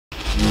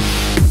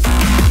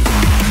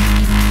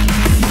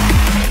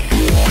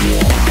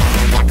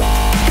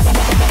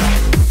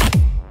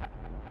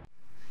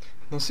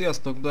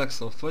Sziasztok,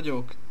 Blacksoft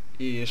vagyok,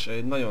 és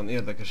egy nagyon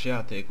érdekes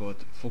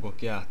játékot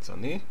fogok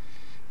játszani.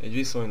 Egy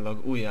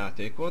viszonylag új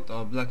játékot,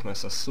 a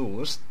Mesa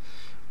Source-t,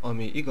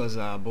 ami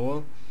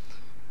igazából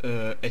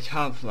egy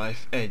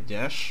Half-Life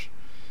 1-es,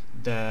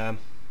 de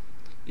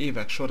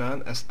évek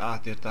során ezt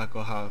átírták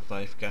a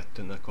Half-Life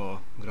 2-nek a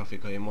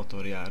grafikai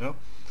motorjára.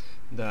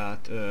 De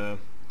hát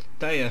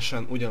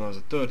teljesen ugyanaz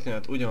a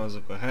történet,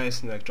 ugyanazok a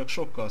helyszínek, csak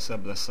sokkal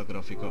szebb lesz a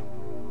grafika.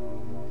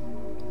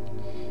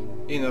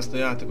 Én ezt a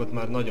játékot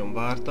már nagyon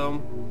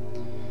vártam,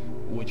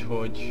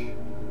 úgyhogy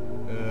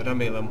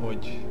remélem,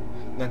 hogy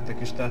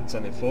nektek is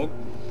tetszeni fog.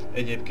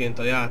 Egyébként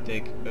a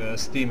játék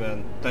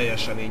Steamen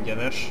teljesen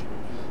ingyenes,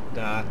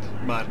 de hát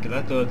bárki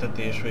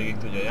letölteti és végig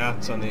tudja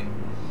játszani,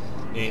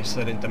 és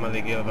szerintem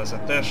elég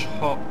élvezetes,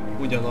 ha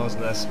ugyanaz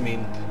lesz,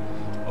 mint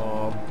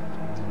a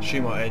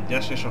sima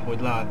 1-es, és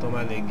ahogy látom,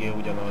 eléggé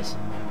ugyanaz.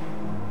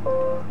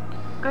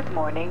 Good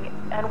morning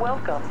and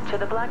welcome to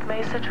the Black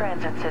Mesa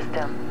Transit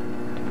System.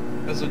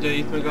 Ez ugye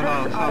itt még a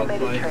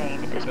Half-Life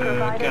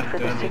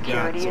 2 egyik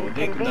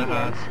játszódik, de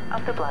hát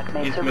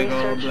itt még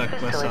a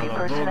Black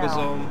Mesa-nak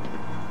dolgozom,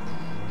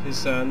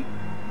 hiszen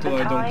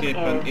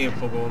tulajdonképpen én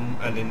fogom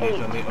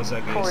elindítani az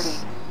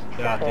egész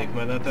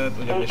játékmenetet,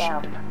 ugyanis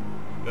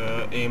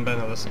én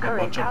benne leszek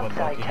abban a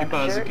csapatban, aki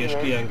hibázik, és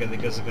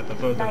kiengedik ezeket a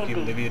földön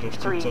kívüli vírus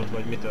cuccot,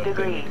 vagy mi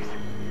történik.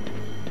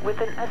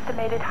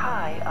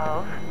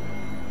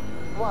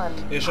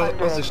 És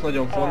az is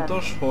nagyon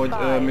fontos, hogy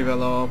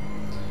mivel a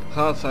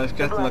Half-Life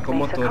 2-nek a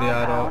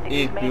motorjára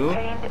épül,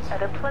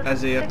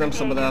 ezért nem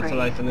szabad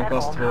elfelejtenünk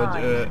azt,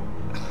 hogy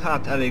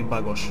hát elég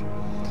bugos.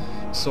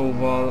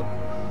 Szóval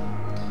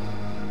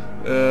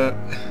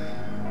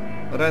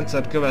a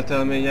rendszer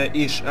követelménye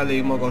is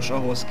elég magas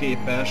ahhoz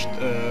képest,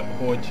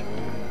 hogy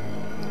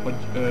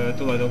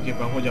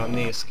tulajdonképpen hogyan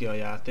néz ki a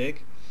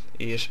játék,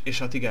 és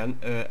hát igen,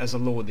 ez a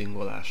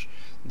loadingolás.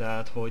 De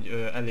hát,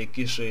 hogy elég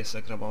kis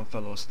részekre van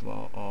felosztva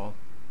a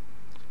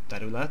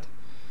terület,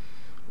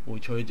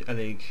 úgyhogy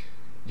elég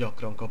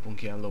gyakran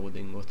kapunk ilyen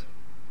loadingot.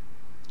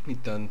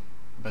 Itten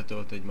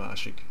betölt egy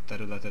másik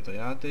területet a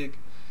játék,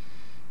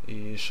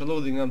 és a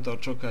loading nem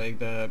tart sokáig,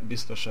 de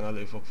biztosan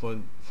elő fog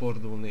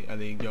fordulni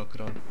elég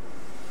gyakran.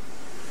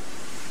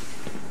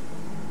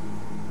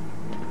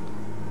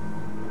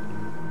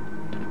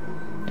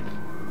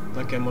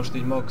 Nekem most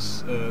így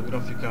max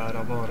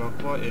grafikára van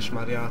rakva, és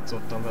már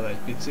játszottam vele egy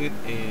picit,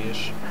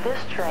 és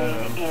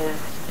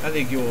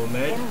elég jól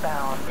megy,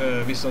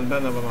 viszont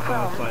benne van a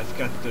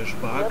Half-Life 2-s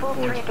bug,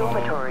 hogyha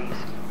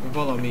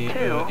valami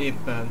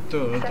éppen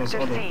tölt az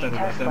adott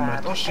területen,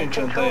 mert az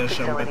sincsen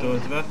teljesen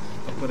betöltve,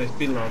 akkor egy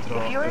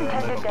pillanatra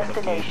megakad a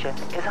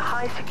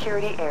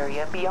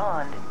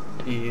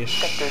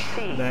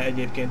kép. De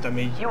egyébként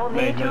így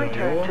megy nagyon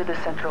jól.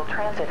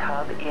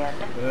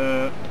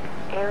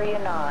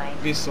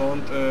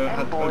 Viszont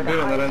hát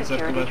bőven a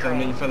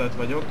rendszerkövetelmény felett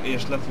vagyok,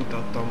 és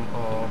lefutattam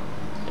a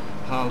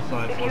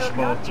Half-Life-os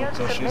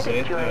balcuccos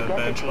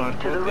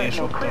benchmarkot, és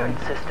ottan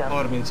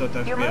 35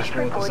 FPS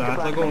volt az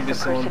átlagom,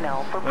 viszont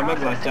majd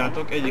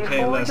meglátjátok, egyik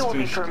helyen lesz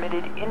füst.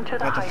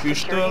 Hát a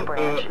füsttől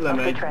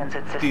lemegy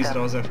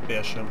 10-re az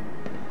FPS-em.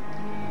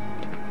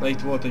 Na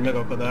itt volt egy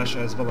megakadás,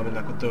 ez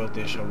valaminek a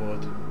töltése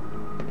volt.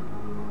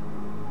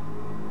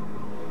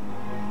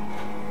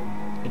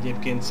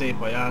 Egyébként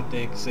szép a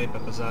játék,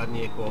 szépek az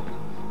árnyékok,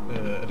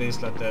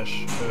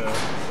 részletes,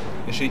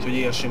 és így, hogy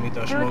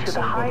élsimítás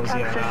maximum van, az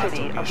ilyen rácok is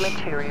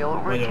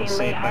nagyon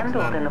szépek,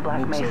 nem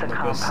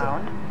bukzódnak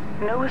össze.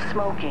 No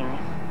smoking,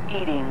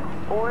 eating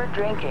or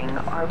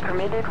drinking are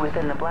permitted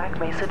within the Black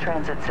Mesa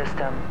Transit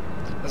System.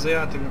 Ez a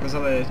játéknak az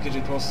eleje egy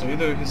kicsit hosszú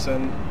idő,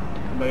 hiszen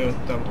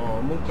bejöttem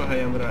a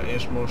munkahelyemre,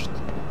 és most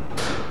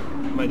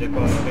megyek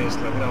arra a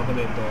részlegre, ahol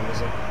én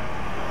dolgozok.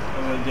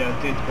 Ez egy ilyen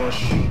titkos,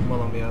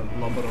 valamilyen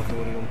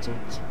laboratórium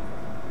cucc.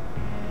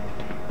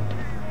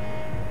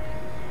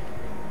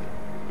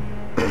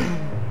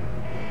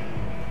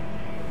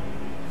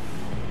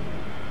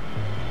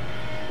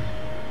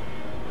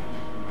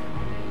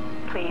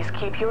 Please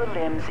keep your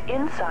limbs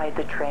inside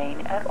the train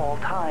at all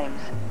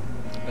times.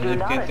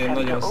 Egyébként én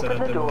nagyon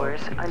szeretem a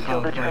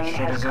Half-Life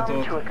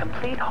sorozatot,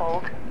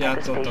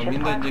 játszottam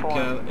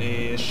mindegyikkel,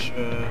 és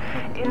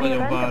hát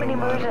nagyon várom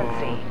már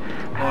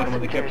a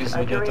harmadik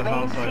epizódját a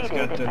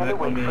Half-Life 2-nek,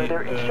 ami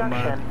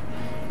már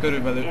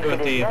körülbelül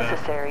 5 éve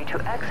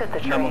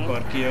nem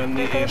akar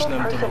kijönni, és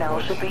nem tudom,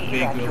 hogy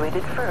végül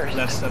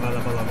lesz-e vele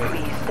valami.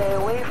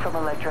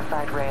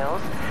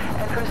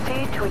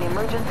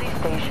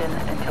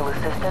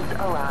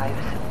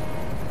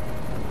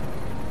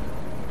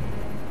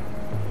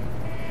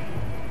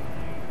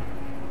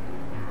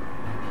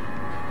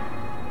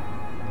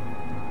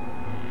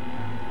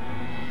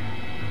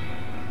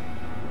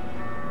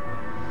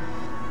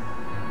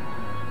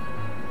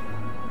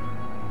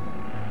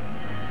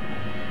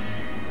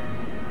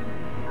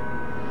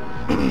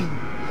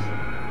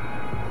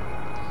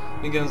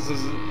 Igen,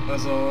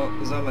 ez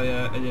az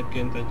eleje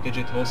egyébként egy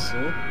kicsit hosszú,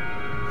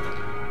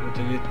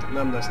 úgyhogy itt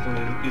nem lesz túl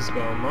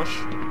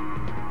izgalmas.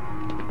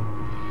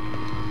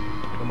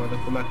 De majd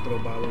akkor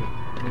megpróbálunk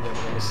minden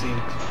valami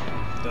szint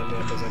tenni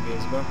ebbe az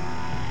egészbe.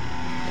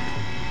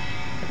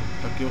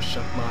 Csak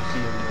jussak már ki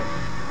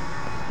innen.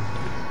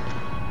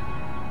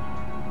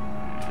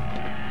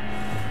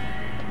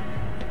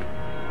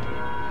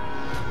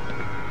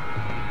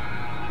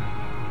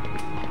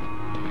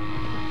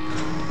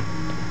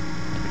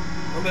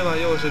 Mi van,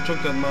 Jós, hogy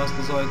csukjad már azt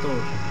az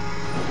ajtót?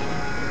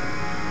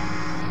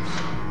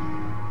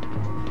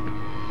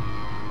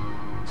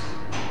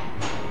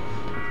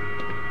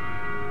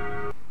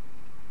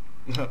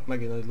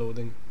 Megint egy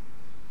loading.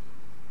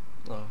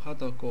 Na,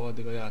 hát akkor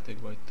addig a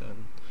játékba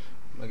itten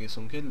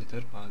megiszunk 1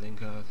 liter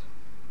pálinkát.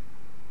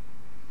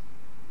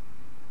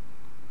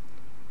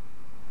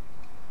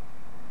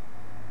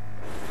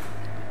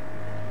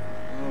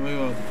 Na mi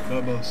van?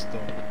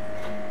 Bebasztom.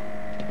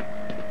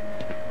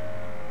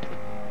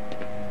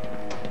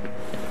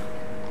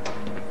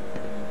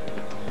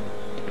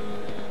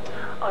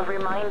 A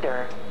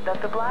reminder that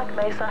the Black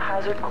Mesa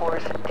Hazard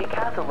Course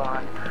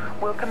Decathlon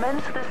will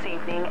commence this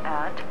evening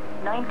at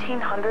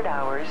 1900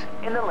 hours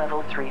in the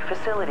Level 3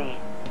 facility.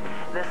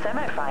 The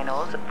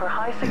semifinals for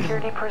high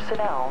security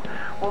personnel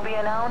will be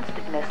announced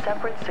in a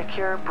separate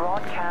secure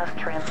broadcast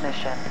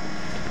transmission.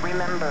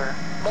 Remember,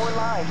 more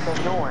lives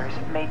than yours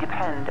may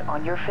depend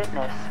on your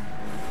fitness.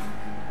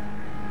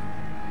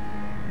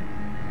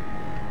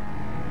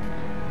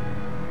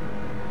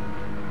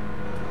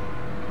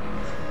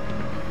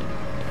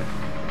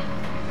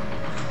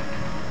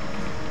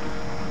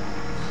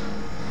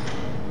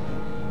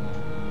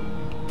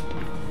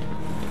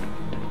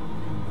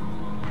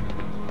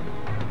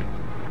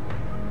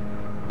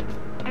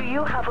 Do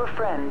you have a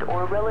friend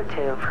or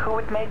relative who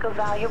would make a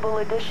valuable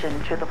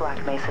addition to the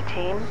Black Mesa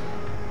team?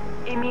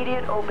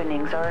 Immediate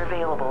openings are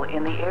available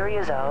in the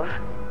areas of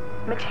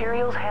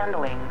materials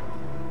handling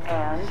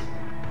and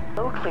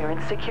low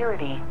clearance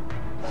security.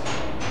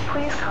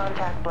 Please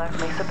contact Black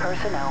Mesa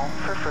personnel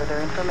for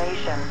further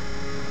information.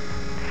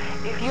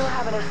 If you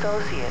have an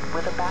associate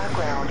with a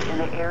background in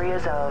the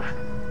areas of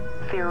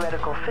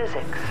theoretical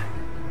physics,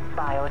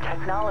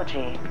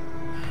 biotechnology,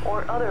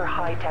 or other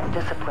high-tech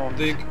disciplines,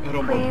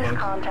 please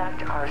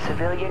contact our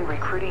civilian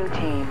recruiting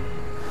team.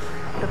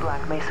 The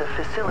Black Mesa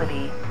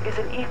facility is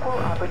an equal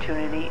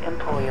opportunity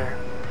employer.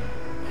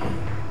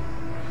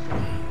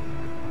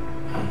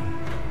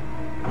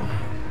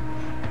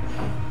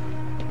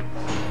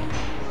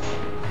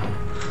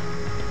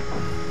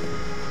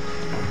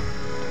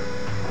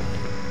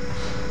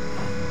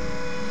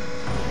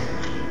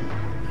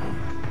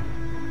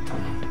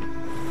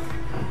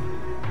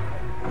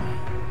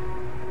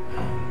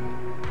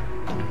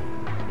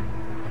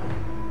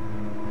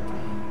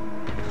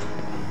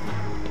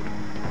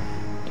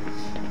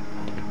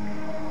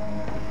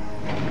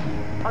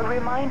 A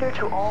reminder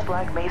to all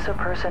Black Mesa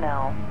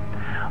personnel.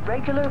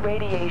 Regular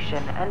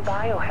radiation and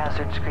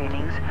biohazard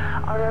screenings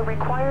are a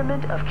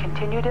requirement of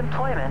continued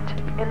employment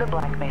in the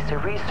Black Mesa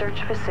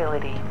Research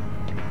Facility.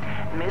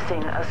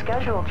 Missing a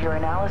scheduled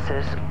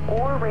urinalysis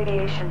or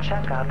radiation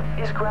checkup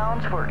is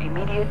grounds for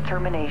immediate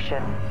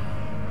termination.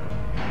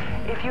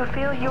 If you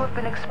feel you have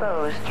been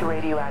exposed to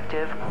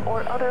radioactive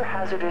or other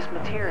hazardous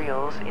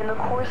materials in the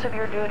course of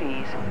your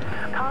duties,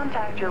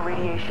 contact your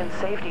radiation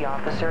safety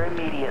officer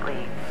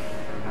immediately.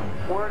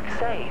 Work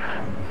safe.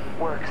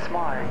 Work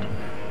smart.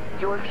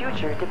 Your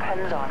future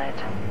depends on it.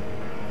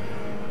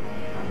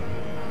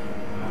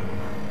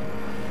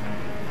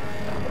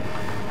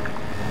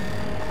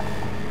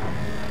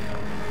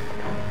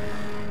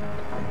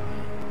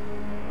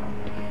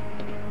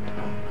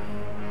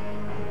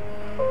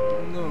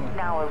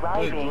 Now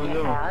arriving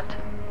at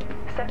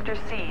Sector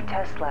C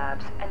test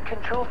labs and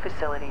control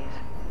facilities.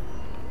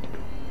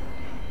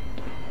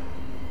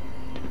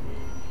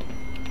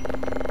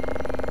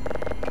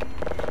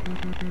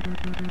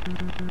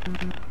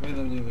 Miért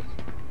nem nyílik?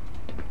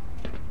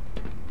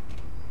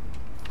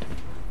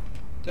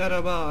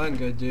 Gyere be,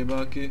 engedjél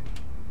be ki!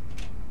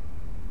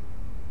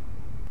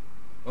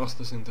 Azt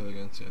az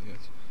intelligenciát,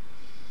 geci.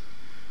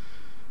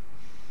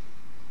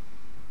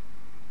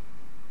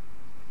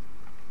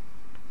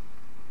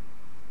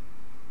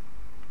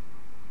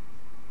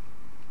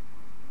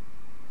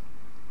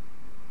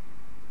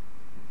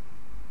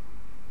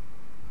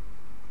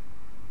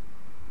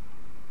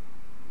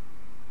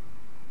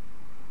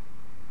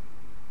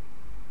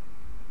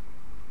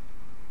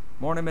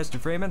 Morning, Mr.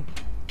 Freeman.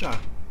 Csá!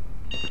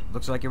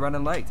 Looks like you're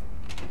running late.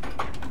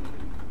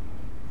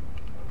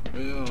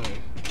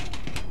 Jaj.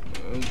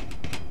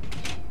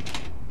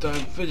 Te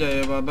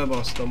figyeljél már,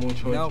 bebasztam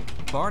úgyhogy... You know,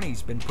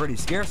 Barney's been pretty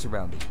scarce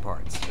around these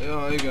parts.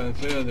 Ja, igen,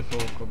 félni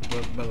fogok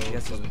a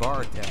Guess his belőle.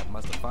 bar tab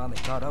must have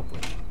finally caught up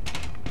with him.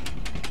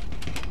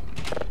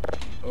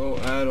 Ó,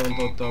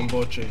 elrontottam,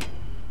 bocsi.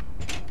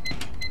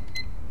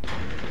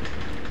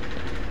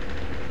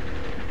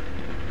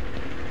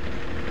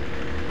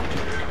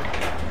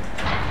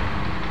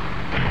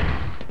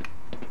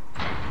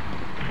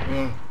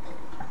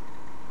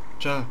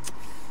 Csá!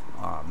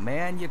 Aw,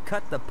 man, you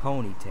cut the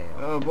ponytail.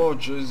 Ja,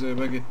 bocs,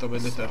 megittam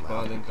egy liter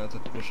pálinkát,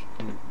 hát most...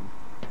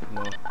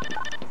 Na.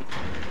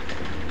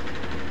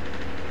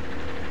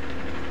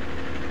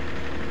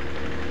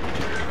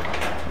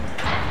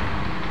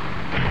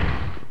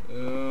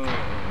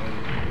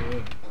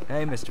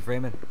 Hey, Mr.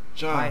 Freeman.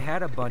 Ciao. I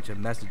had a bunch of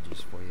messages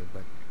for you,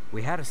 but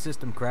we had a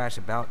system crash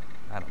about,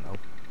 I don't know,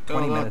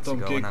 20 minutes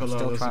ago, and I'm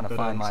still trying to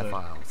find my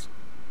files.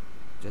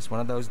 Just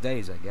one of those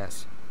days, I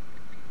guess.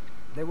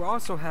 They were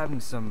also having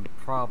some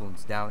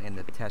problems down in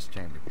the test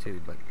chamber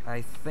too, but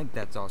I think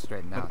that's all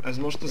straightened out. Ez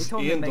most They az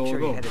told me to én make sure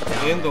you dolgom? headed down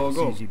Én there as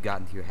soon dolgom? as you got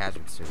into your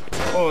hazard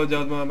suit.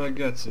 Oldjad már meg,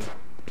 geci.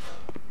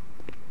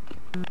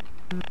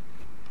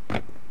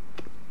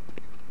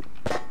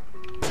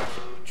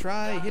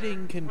 Try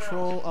hitting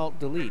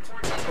Control-Alt-Delete.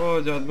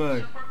 Oldjad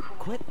meg.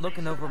 Quit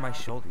looking over my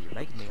shoulder. You're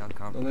making me Na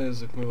uncomfortable.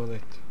 nézzük, mi van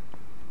itt.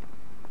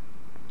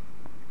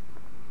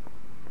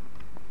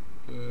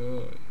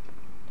 Jaj.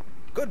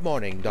 Good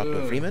morning, Dr.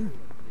 Yeah. Freeman.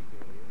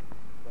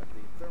 But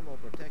the thermal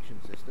protection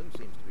system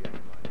seems to be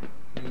online.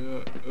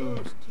 Jaj,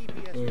 Those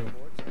TPS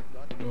reports have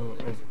got no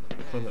evidence in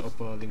the Fene past.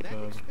 apál That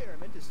inkább.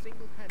 experiment is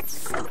single-handedly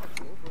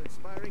responsible for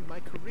inspiring my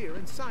career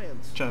in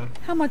science. Csá.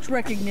 How much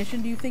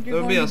recognition do you think you're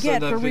Don't be going to a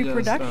get son for of a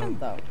reproduction, Philistine.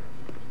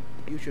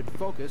 though? You should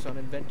focus on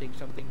inventing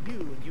something new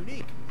and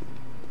unique.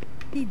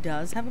 He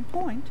does have a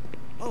point.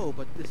 Oh,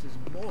 but this is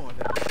more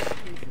than a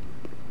reputation.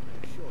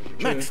 I assure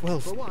you.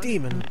 Maxwell's For one,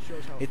 demon. it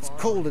shows how It's far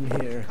cold in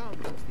we've here. come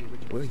since the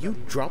original Were you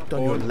study. dropped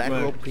on your Old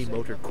lateral Max.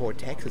 premotor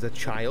cortex as a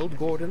child,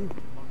 Gordon?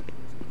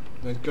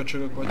 Egy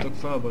köcsögök vagytok,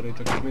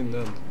 felborítok itt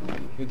mindent.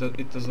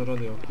 Itt ez a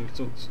radioaktív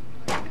cucc.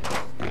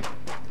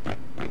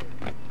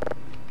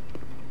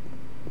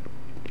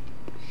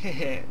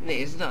 Hehe,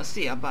 nézd, a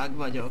sziabág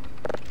vagyok.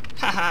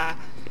 Haha!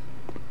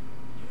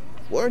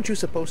 Weren't you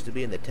supposed to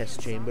be in the test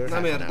chamber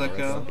Nem half an hour érdekel.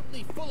 ago?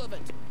 Absolutely full of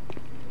it.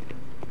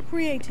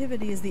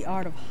 Creativity is the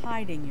art of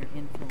hiding your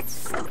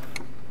influence. Now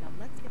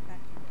let's get back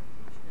to work.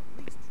 We should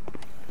at least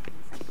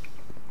try.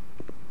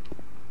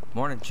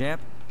 Morning,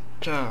 champ.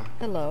 Csá!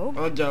 Hello.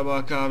 Adjál be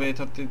a kávét,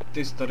 hát itt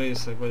tiszta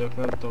részeg vagyok,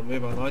 nem tudom mi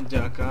van,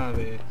 adjál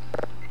kávét.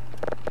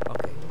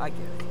 Okay, I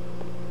get it.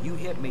 You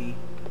hit me,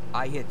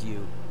 I hit you,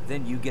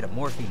 then you get a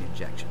morphine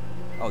injection.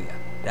 Oh yeah,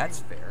 that's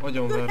fair.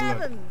 Agyon Good verlek.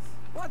 heavens!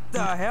 What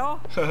the hell?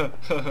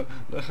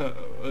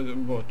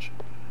 Bocs.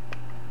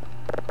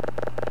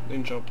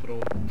 Nincs apró.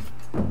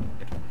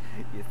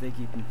 You think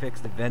you can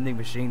fix the vending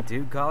machine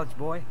too, college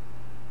boy?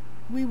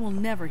 We will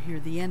never hear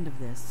the end of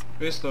this.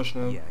 Biztos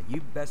nem. Yeah,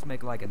 you best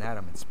make like an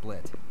atom and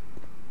split.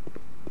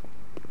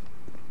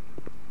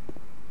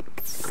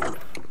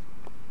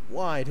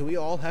 Why do we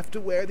all have to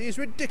wear these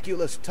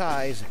ridiculous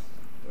ties?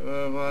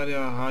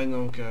 Várjál,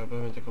 hánynom kell,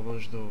 bemegyek a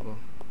mosdóba.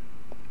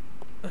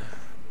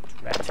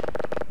 Rat.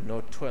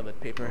 No toilet Ó,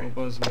 paper.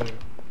 bazd meg.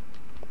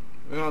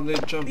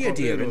 Nincs Be a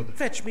dear papírod. and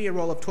fetch me a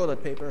roll of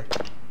toilet paper.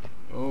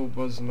 Ó,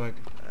 bazd meg.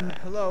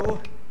 Hello?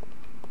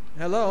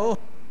 Hello?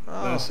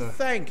 Oh, Mesa.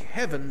 thank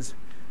heavens.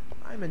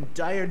 I'm in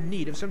dire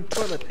need of some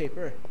toilet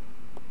paper.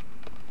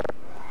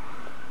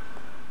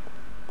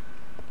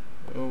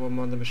 Jó van,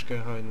 már nem is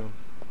kell hánynom.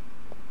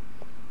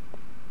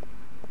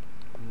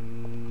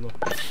 No,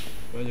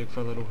 vegyük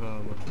fel a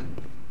ruhámat.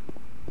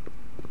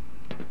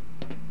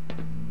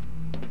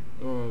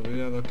 Ó,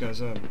 ilyen a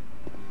kezem.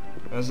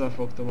 Ezzel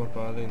fogtam a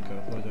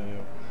pálinkát, nagyon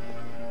jó.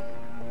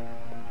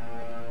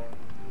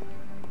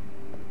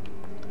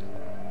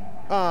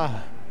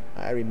 Ah,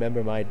 I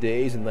remember my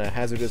days in the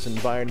hazardous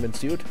environment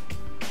suit.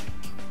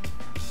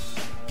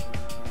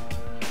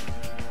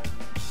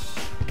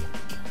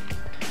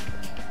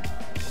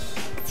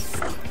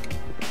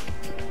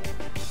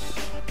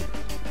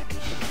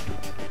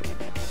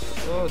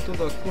 Ó,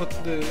 tudok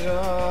futni,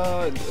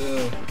 jaj!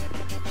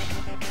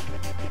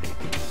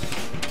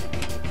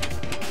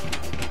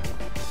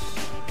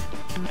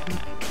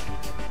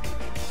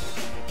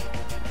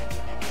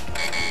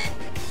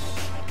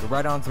 Go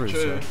right on through, Cső.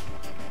 sir.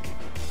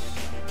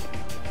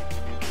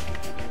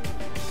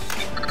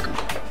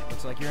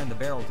 Looks like you're in the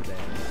barrel today.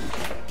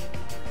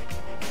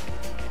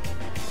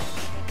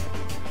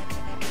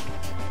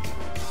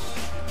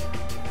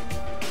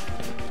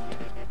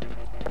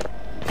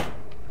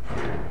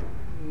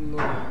 No.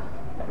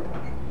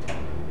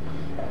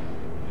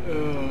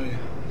 Jaj.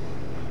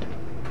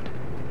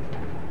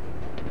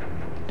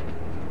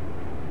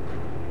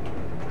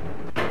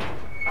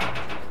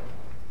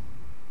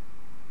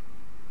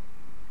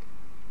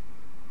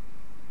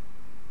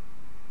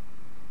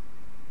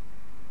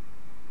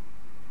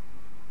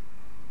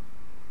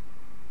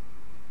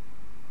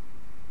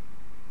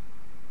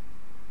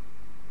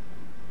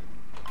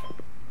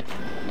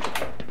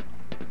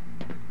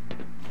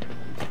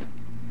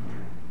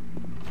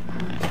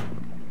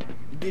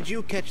 Did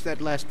you catch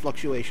that last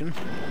fluctuation?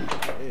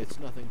 It's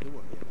nothing to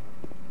worry about.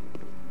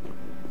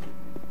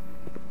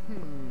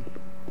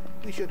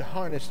 We should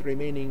harness the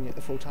remaining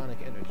photonic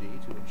energy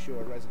to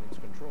ensure resonance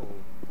control.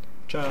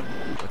 Csá.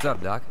 What's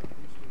up, Doc?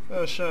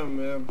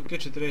 Semmi,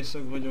 kicsit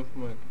részeg vagyok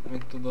meg,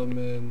 mit tudom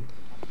én,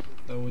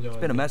 de ugyan. It's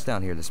been a mess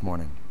down here this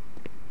morning.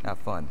 Have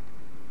fun.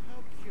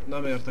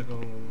 Nem értek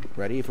angolul.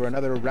 Ready for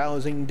another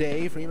rousing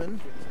day,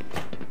 Freeman?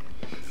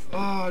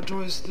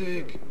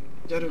 Joystick!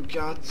 Gyerünk,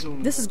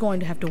 játszunk! This is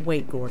going to have to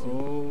wait, Gordon.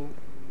 Ó,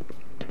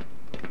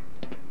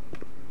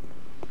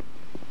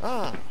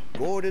 Ah,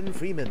 Gordon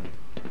Freeman.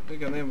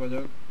 igen, én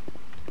vagyok.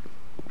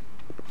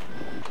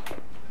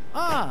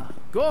 Ah,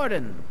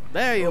 Gordon,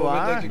 there you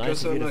are.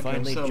 Nice of you to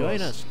finally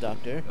join us,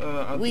 Doctor.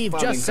 We've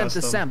just sent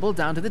the sample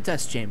down to the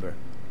test chamber.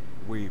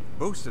 We've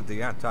boosted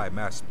the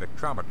anti-mass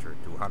spectrometer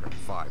to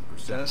 105%.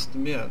 Test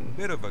milyen?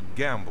 Bit of a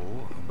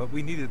gamble, but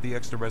we needed the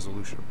extra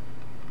resolution.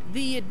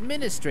 The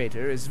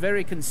administrator is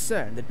very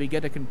concerned that we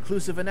get a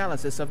conclusive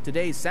analysis of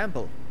today's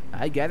sample.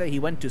 I gather he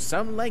went to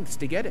some lengths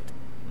to get it.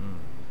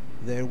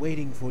 They're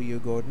waiting for you,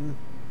 Gordon.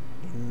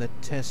 In the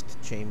test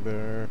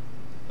chamber.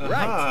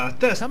 Aha,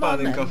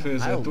 tesztpálinka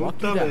főző,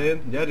 tudtam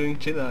én. Gyerünk,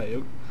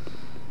 csináljuk.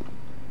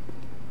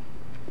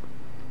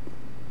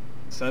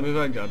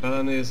 Szemüveggel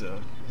belenézel?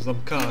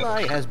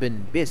 Eli has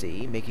been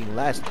busy making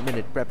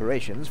last-minute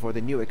preparations for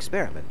the new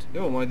experiment.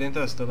 Jó, majd én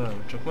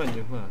tesztelem, csak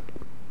menjünk már.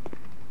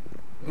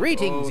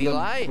 Greetings,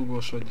 Eli.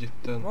 Hugosodj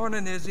itten.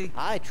 Morning, Izzy.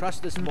 I trust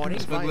this morning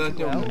Ezt meg finds lehet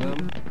you nyomni, well.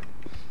 nem?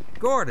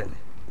 Gordon,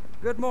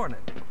 good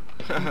morning.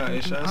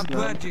 És ezt I'm nem.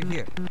 glad you're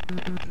here.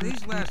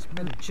 These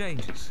last-minute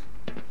changes,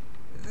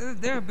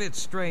 they're a bit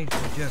strange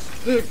to just...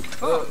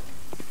 Oh,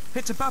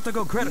 it's about to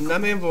go critical.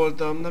 Nem én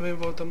voltam.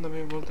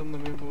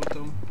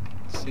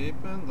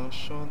 Szépen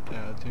lassan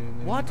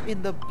eltűnünk. What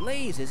in the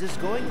blazes is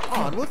going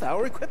on with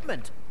our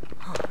equipment?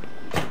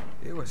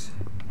 It was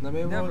Nem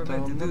én never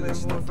meant to do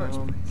this in the first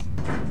place.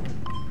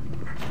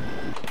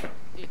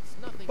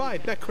 By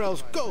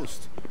Becquerel's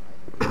ghost.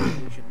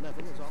 Radiation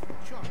level is off the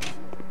charts.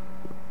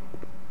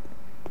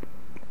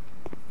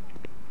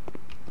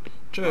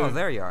 Cső, Oh,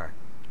 there you are.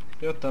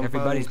 jöttem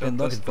Everybody's been pálinkat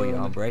looking for you, tesztelni.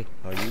 hombre.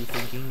 Are you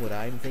thinking what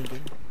I'm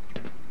thinking?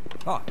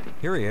 Oh,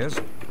 here he is.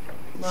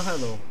 Na,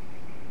 hello.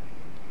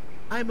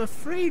 I'm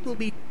afraid we'll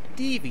be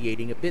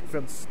deviating a bit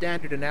from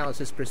standard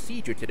analysis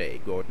procedure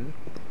today, Gordon.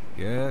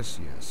 Yes,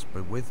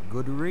 but with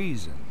good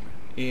reason.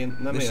 Én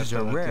nem This is a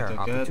értelek rare titeket,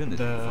 opportunity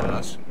de for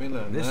us. mi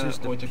This lenne, is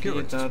the hogyha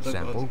purest kinyitnátok az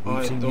sample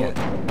we've seen ajtót?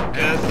 yet.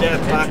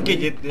 Kezdjed már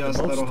kinyitni The azt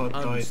a most rohadt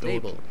ajtót.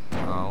 unstable.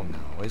 Oh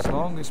no, as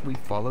long as we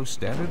follow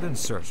standard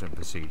insertion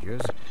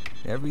procedures,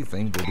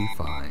 everything will be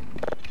fine.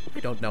 I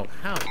don't know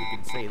how you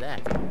can say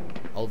that.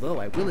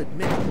 Although I will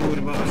admit,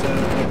 Kurva, az the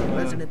elnök.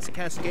 resonance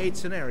cascade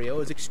scenario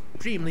is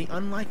extremely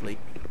unlikely.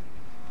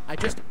 I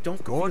just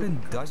don't Gordon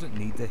doesn't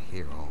need to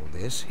hear all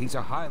this. He's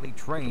a highly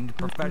trained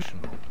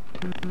professional.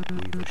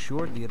 We've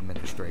assured the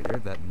administrator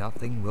that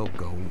nothing will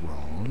go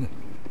wrong.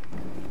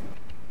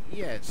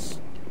 Yes,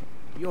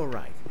 you're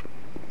right.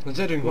 Na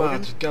gyerünk Gordon, már,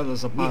 hogy kell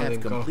az a We have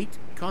pálinka. complete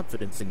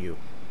confidence in you.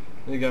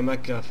 Igen,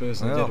 meg kell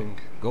főzni, Well,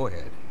 gyerünk. go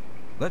ahead.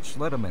 Let's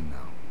let him in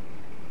now.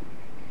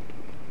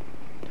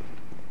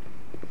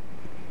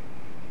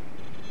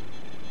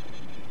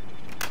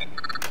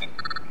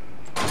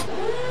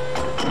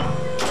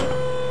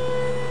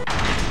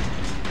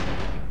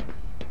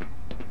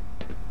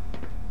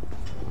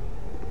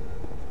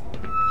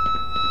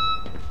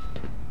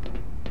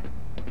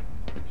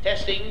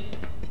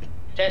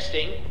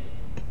 Testing.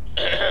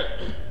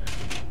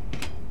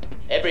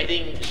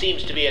 Everything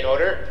seems to be in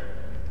order.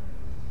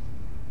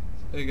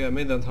 Igen,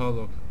 mindent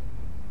hallok.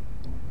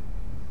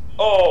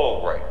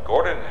 All right,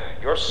 Gordon.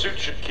 Your suit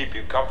should keep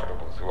you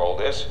comfortable through all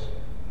this.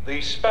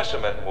 The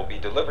specimen will be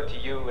delivered to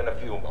you in a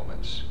few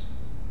moments.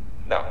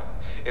 Now,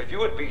 if you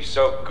would be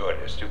so good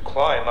as to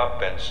climb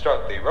up and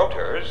start the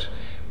rotors,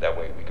 that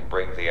way we can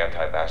bring the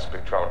anti-mass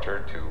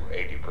spectrometer to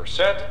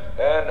 80%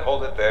 and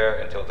hold it there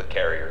until the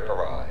carrier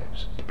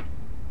arrives.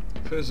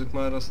 Főzzük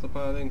már azt a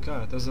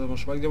pálinkát? Ezzel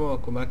most megnyomom,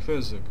 akkor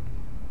megfőzzük?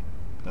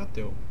 Hát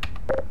jó.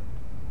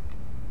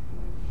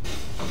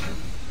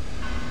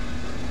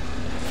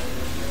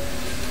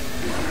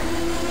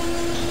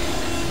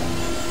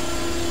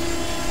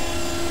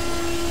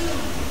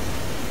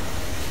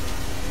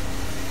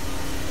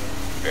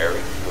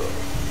 Very good.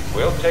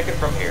 We'll take it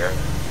from here.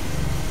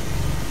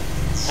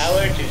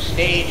 Power to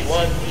stage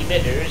 1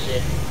 emitters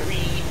in 3,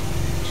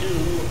 2,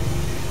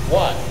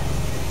 1.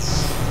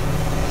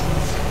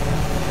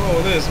 Ó,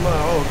 nézd már,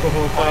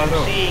 alkoholpára.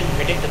 I'm seeing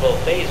predictable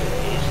phase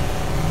arrays.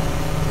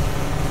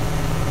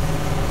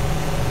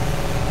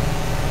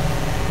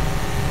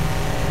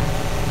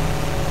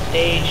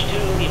 Stage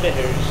 2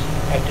 emitters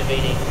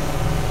activating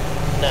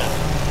now.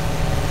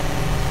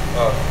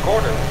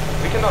 Gordon,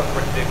 we cannot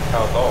predict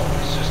how long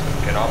the system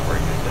can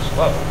operate at this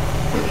level.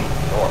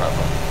 Nor how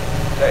long.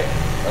 Hey,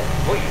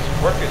 please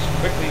work as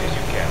quickly as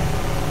you can.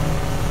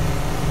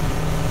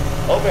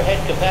 Overhead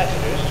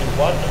capacitors to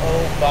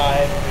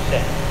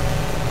 105%.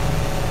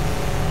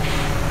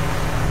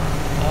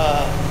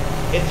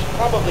 It's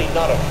probably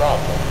not a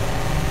problem.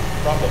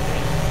 Probably.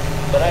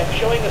 But I'm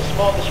showing a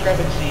small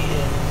discrepancy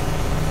in...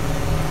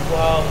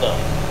 Well, no.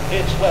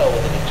 It's well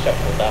within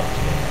acceptable bounds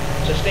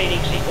here.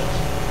 Sustaining sequence.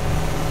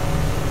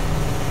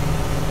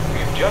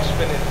 We've just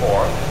been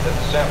informed that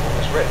the sample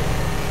is ready.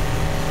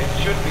 It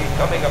should be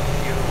coming up to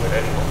you at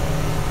any moment.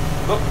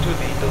 Look to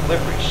the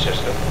delivery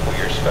system for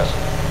your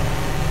specimen.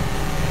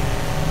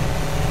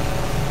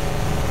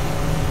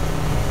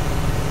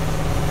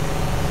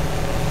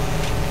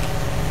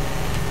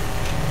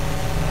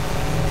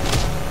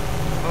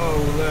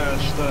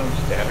 Leestem.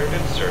 Standard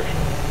insertion.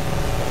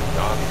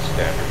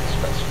 Non-standard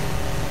specimen.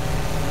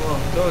 Na,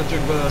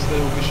 töltsük bele ezt a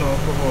jó kis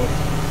alkoholt.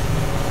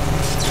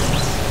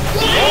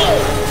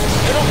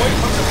 Get away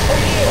from the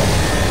radio!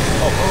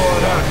 Oh,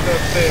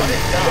 ráköptél!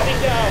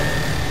 Shutting down!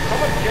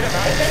 Someone get him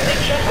out!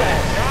 Attempting shutdown!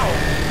 Now!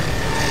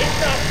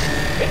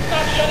 It's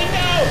not shutting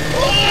down!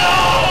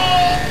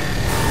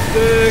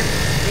 Dick!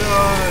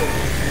 Jaj!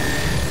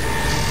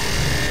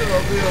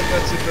 Mi a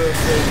geci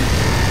történt?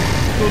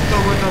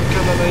 Tudtam, hogy nem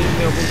kellene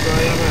inni a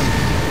munkájában.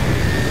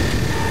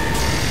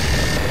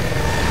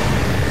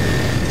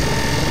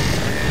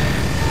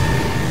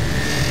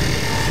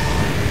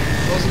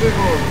 Az mi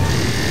volt?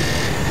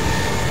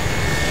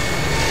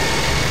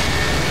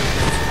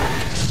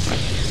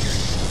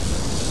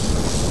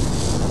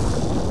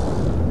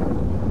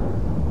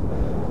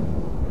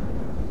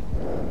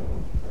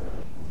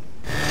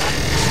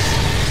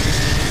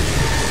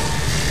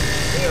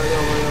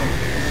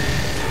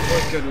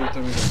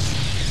 Kerültem ide.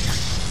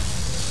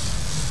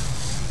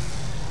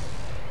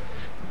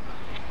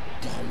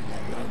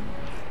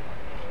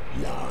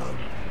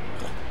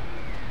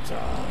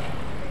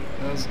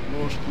 Ez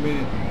most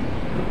mi?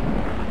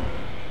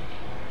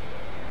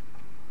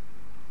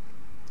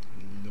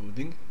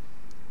 Loading.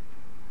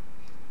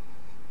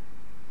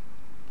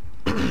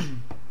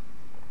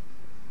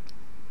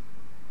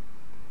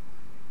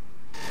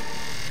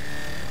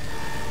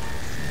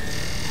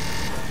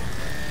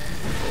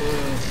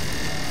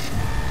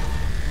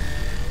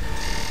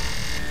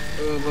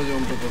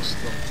 Nagyon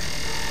doboztam.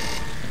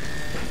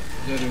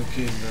 Gyerünk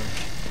innen.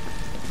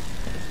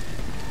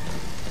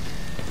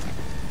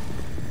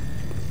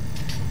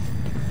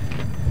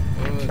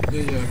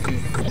 Gyerjél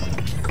ki.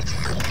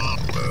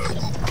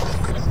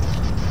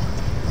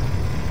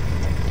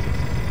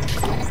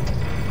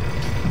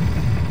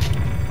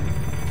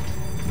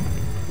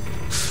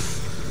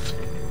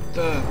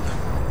 Te,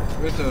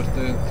 mi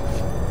történt?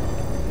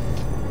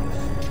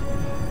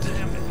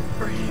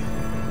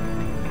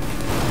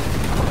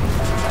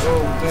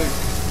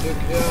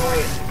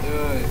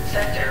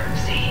 Sector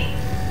C.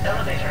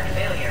 Elevator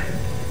failure.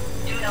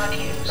 Do not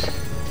use.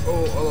 Ó,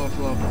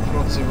 alaplap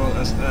procival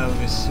ezt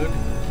elvisszük.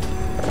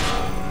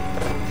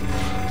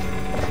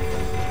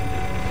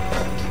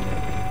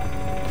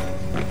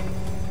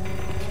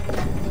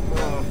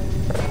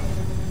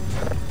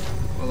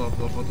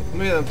 Alaplapot.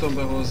 Miért nem tudom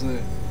behozni?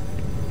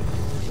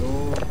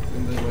 Jó,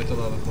 mindegy, majd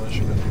találok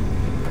másikat.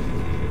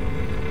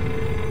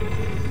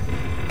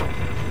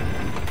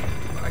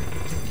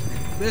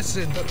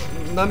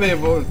 Nem én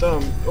voltam.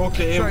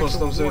 Oké, én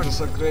hoztam szét a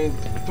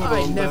szekrényt.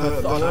 Tudom, de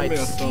nem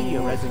értem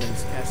volna.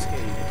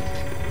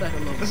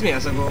 Ez mi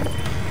ez a gomb?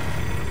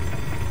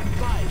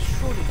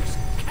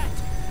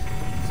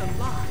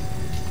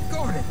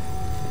 Gordon!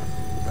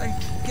 Thank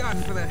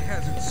God for that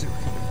hazard suit.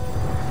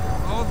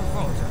 All the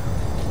phones are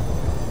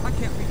out. I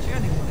can't reach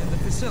anyone in the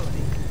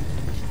facility.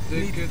 We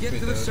need to get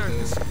to the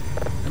surface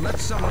and let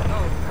someone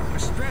know that we're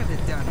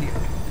stranded down here.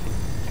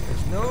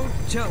 There's no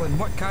telling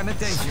what kind of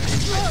danger it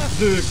is.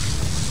 Dük!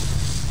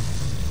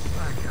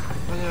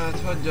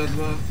 Anyát, hagyjad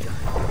már!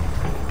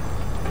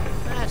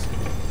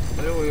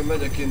 De jó, én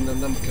megyek innen,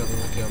 nem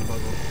kellene ilyen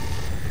bagok.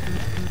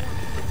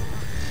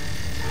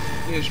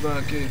 Nyisd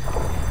már ki!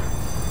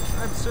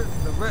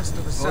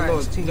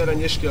 Hallod, gyere,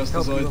 nyisd ki azt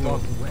az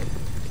ajtót!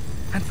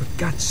 And for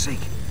God's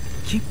sake,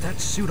 keep that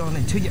suit on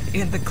until you're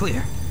in the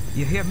clear.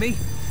 You hear me?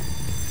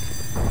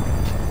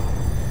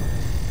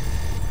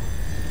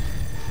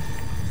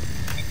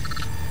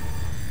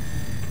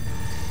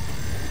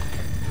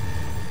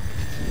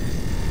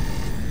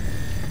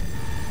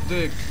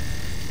 Dick!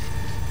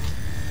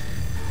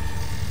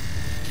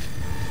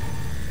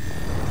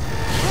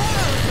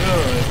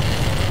 Jaj!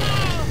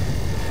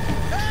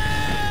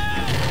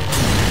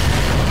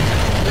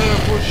 Gyere,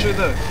 fuss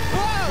ide!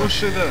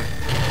 Fuss ide!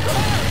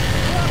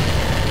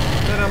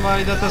 Gyere már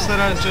ide, te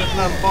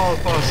szerencsétlen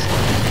balfasz!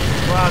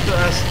 Hát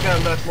ezt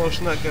kellett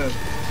most neked!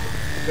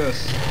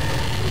 Kösz!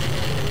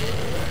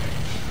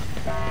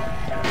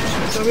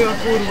 De mi a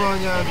kurva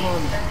anyád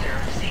van?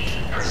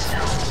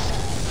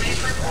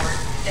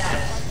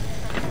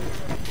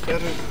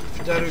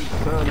 Gyerünk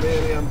fel,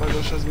 miért ilyen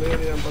bagos ez,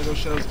 miért ilyen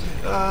bagos ez?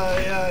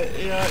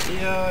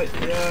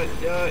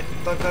 Jaj,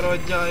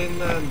 takarodjál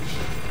innen!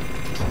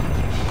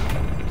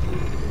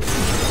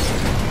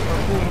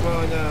 A kurva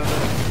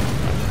anyádat!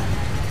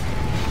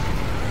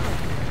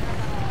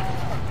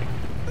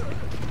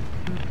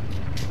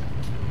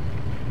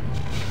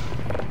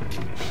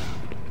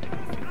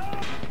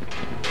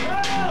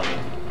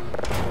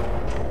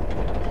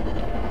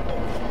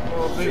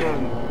 Ó, mi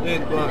van?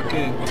 Nyitd már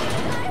ki!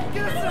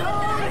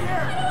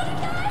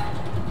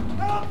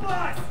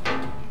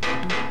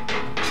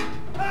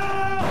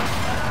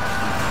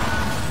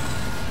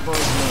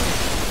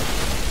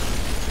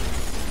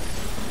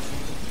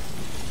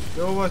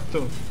 Jó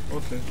vagytok?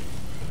 Oké.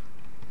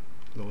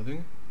 Loading.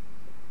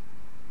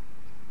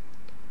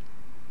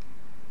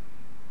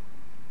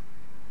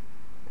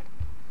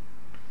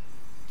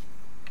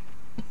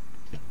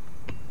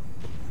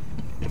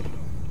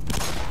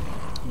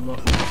 Na,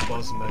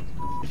 bazd meg.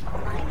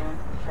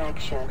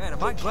 Man,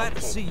 am I glad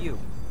to see you.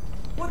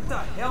 What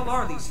the hell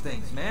are these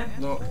things, man?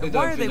 No,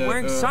 Why are they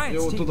wearing science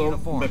jó, team tudom,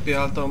 uniforms?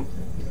 bepiáltam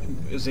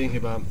az én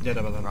hibám,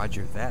 gyere velem.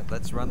 Roger that,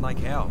 let's run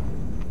like hell.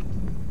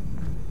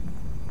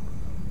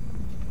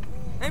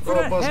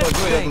 Ó, bazd meg,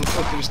 olyan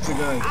ott is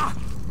cigány.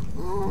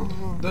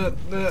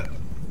 De,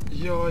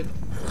 jaj.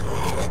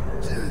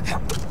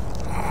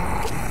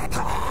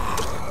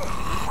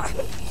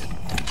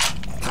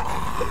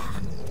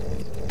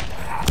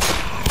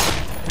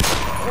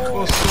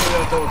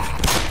 Kosszoljatok!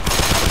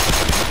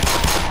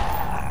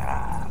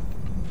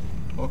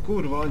 A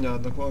kurva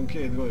anyádnak van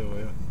 2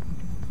 golyója.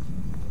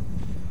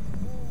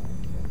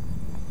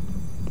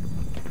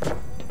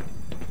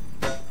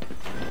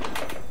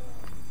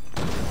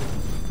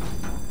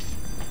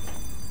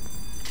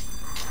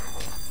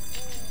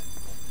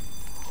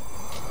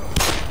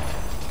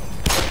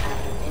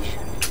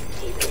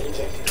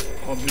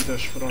 A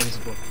büdös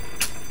francba.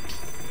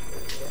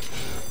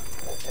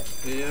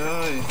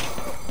 Jaj!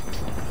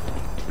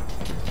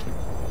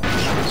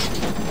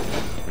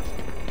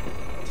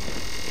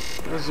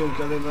 Húzzunk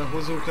el innen,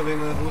 húzzunk el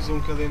innen,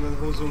 húzzunk el innen,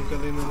 húzzunk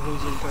el innen,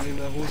 húzzunk el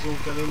innen,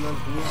 húzzunk el innen,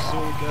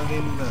 húzzunk el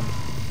innen.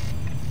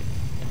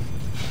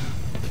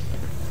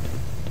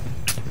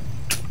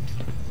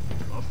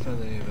 A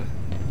fenébe.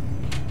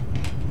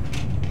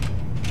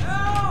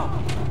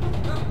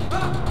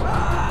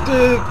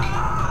 Tök!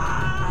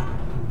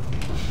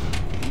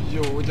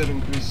 Jó,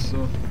 gyerünk vissza.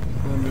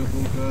 Nem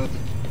jutunk át.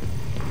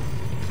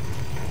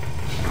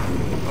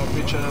 A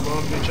picsába,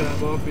 a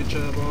picsába, a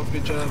picsába, a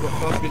picsába,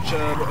 a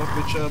picsába, a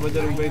picsába,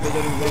 gyerünk be ide,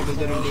 gyerünk be ide,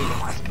 gyerünk be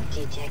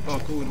ide. A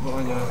kurva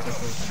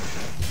anyátokat.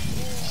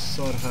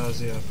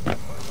 Szarháziak.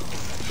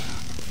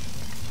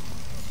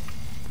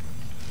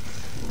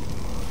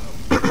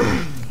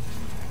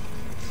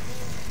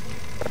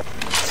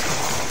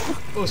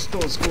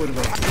 Osztóz,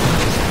 kurva!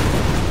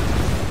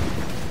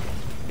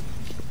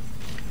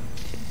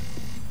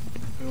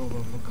 Jó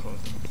van,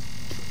 meghaltam.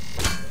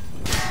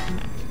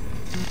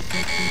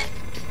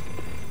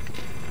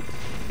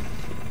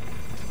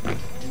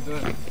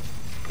 Ide.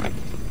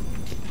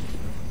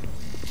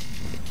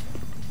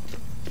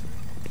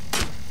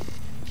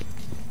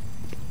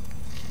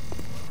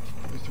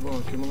 Itt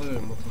valaki ma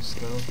nagyon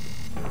motoszkál.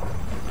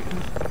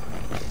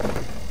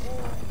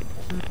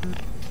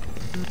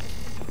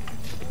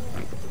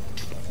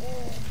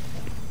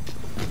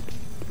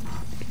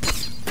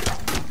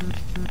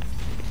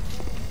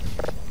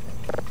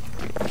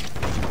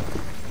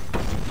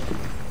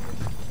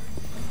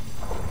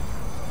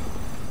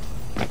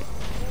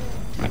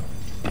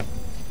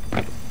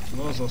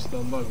 Na az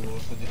aztán bug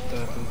volt, hogy itt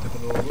eltűntek a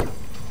dolgok.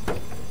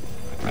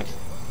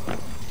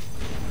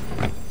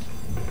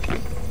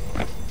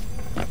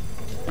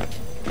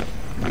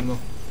 Na,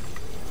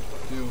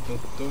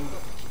 kijutottunk.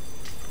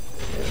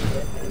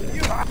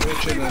 Mit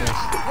csinálsz?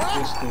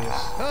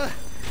 Pusztulsz.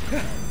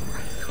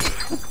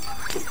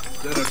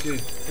 Gyere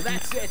ki!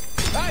 That's it!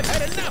 I've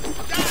had enough!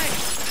 Die!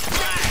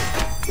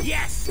 Die!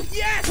 Yes!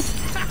 Yes!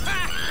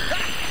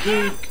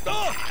 Tük!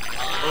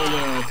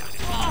 Anyád!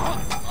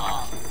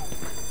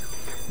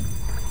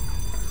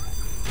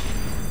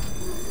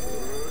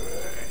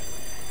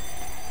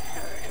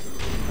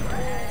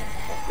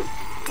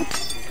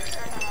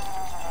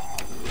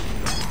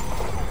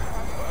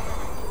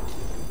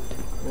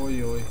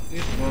 Ojjoj,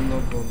 itt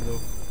vannak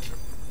gondok.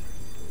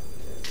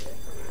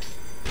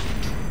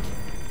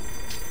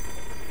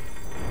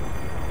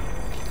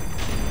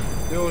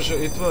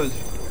 Józsa, itt vagy?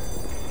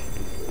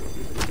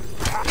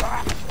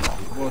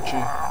 Bocsi.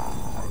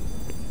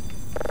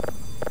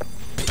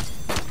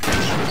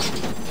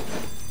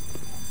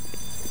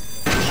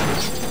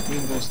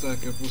 Windows-t el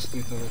kell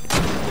pusztítani.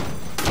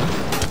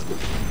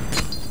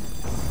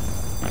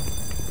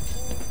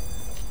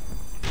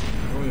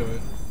 Ojjaj.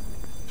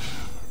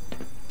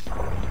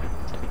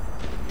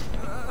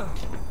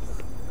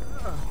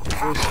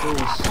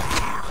 Pusz.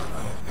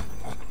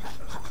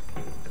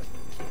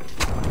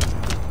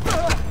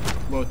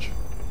 Bocs.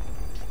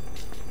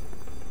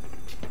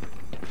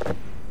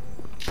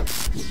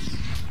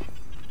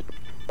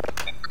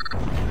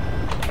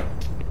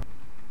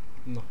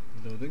 Na,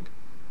 loading.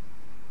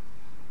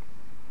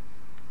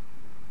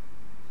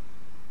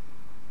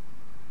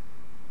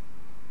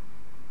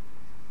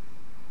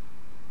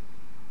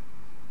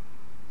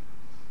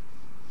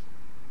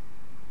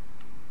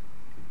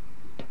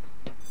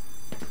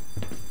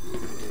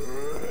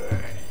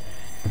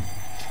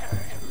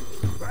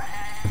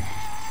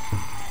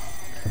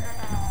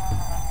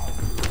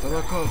 Te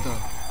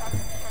meghaltál?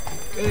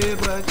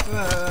 Ébredj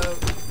fel!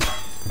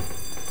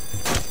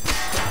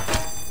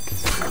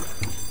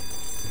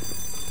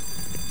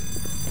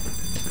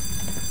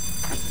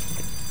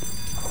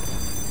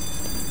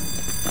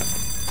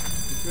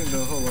 Itt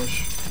minden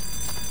havas.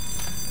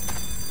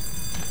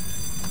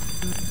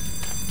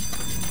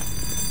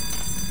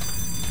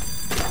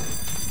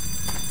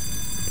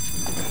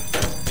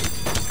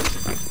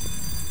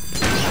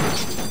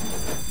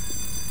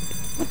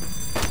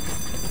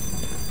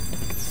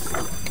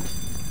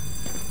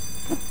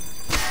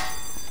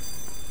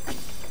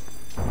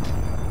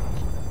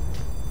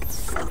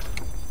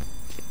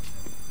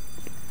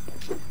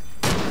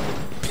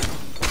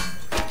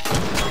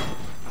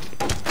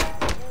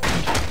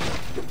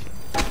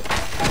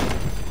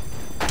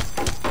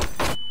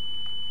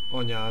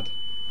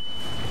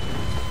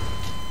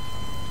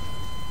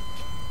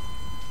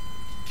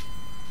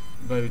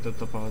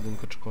 Beütött a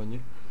paladinka, csak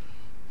annyi.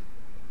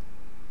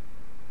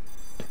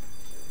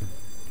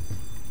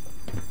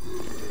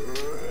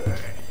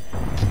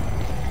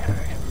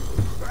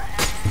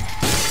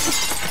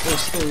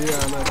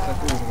 Pusztuljál meg, te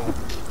kurva!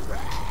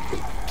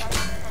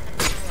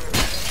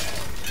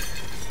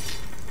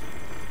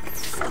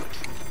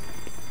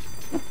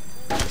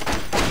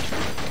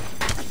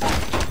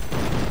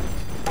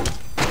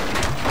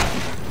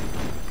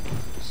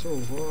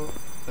 Szóval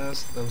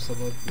ezt nem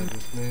szabad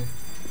megütni.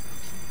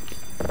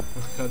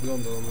 Hát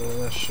gondolom,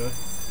 hogy ez se.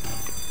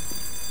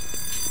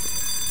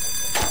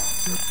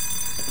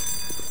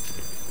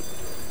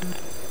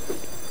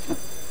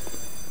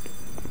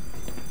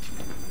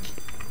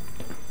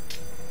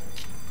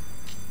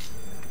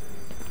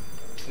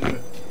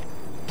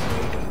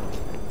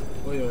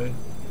 Ojoj,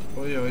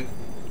 ojoj.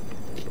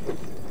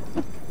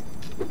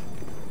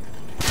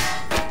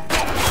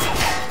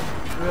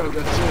 Mi a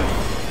geci?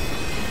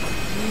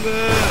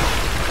 Ne!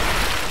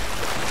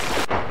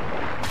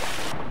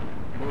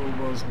 Ó,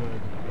 bazd meg.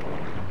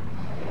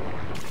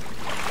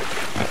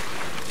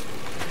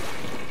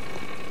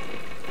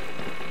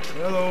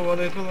 Hello,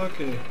 van itt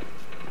valaki?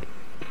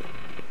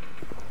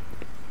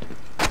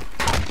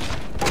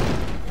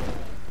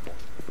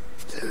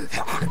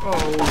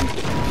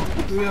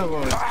 Hülye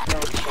vagy?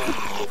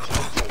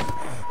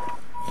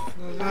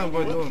 Ez nem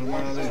vagy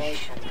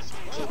normális.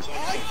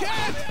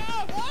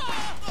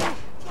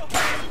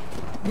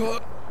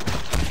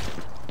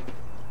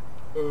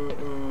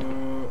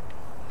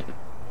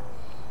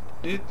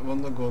 Itt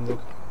vannak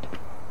gondok.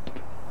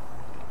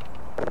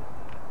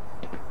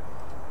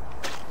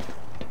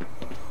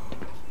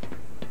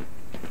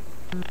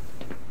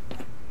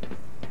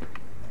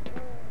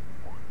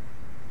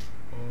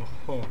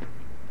 Aha.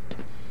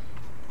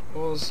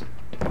 Az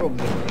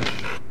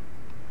problémás.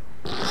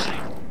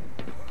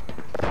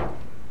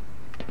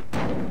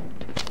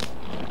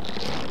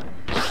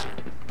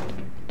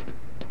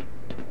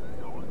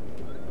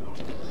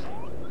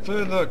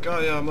 Főnök,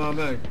 álljál már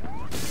meg!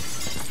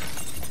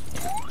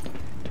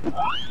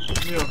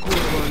 Mi a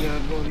kurva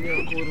anyád van? Mi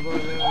a kurva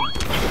anyád?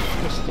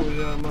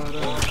 Pusztuljál már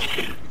el!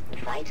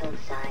 Vital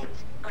signs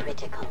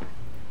critical.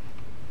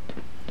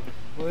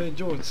 Van egy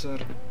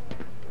gyógyszer.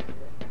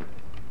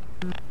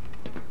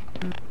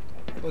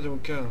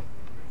 Nagyon kell.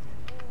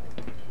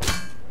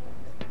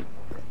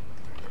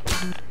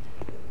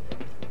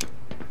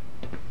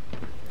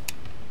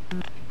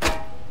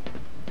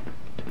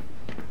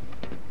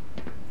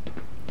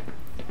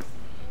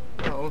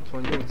 Ott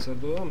van gyógyszer,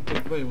 de nem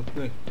tudok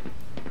bejutni.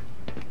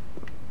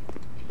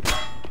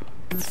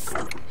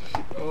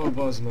 Ó,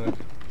 bazd meg.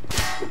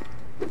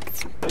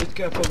 Így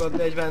kell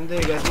fogadni egy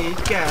vendéget,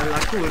 így kell,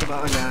 a kurva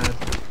anyád.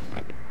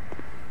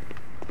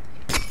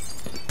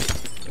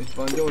 Itt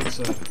van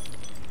gyógyszer.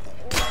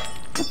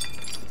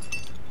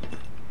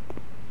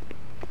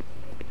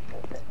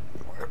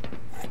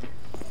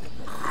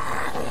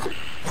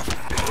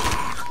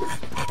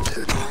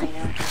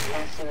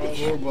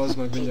 Ó, bazd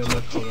meg, mindjárt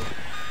meghalok.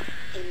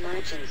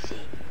 Emergency.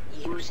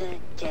 User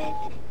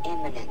death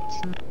imminent.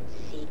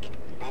 Seek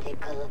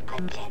medical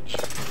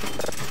attention.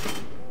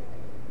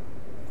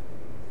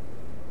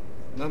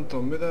 Nem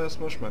tudom mi, de ezt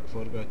most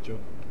megforgatjuk.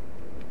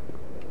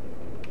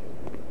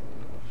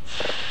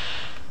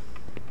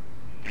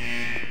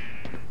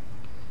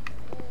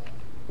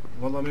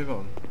 Valami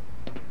van?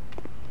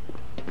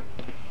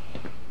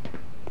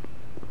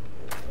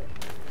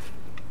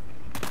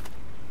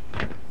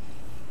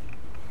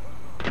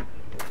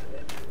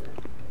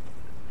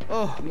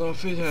 Oh, no,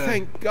 figyelj!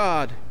 Thank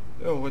God!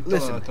 Jó, hogy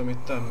Listen, találtam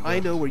itt embert. I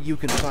know where you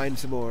can find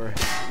some more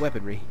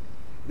weaponry.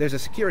 There's a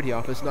security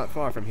office not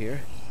far from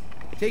here.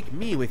 Take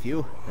me with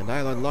you, and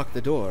I'll unlock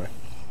the door.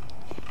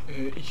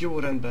 Jó,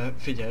 rendben,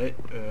 figyelj,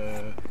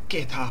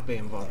 2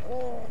 HP-m van.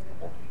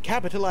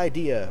 Capital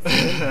idea.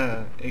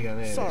 Igen,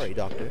 én Sorry, is.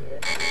 doctor.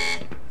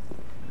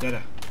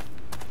 Gyere.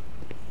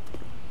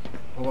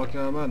 Hova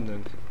kell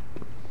mennünk?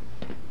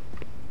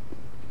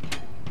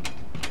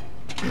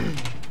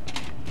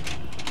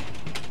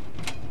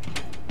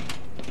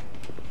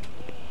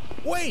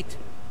 Wait!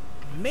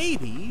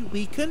 Maybe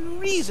we can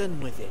reason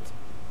with it.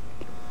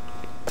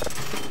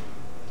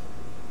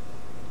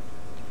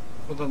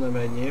 Oda nem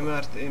menjél,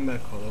 mert én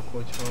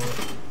meghalok,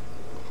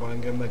 ha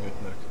engem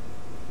megütnek.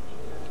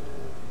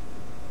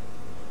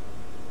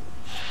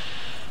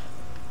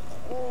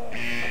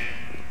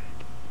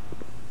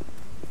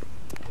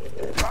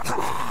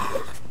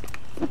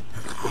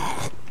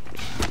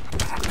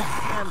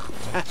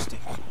 Fantastic.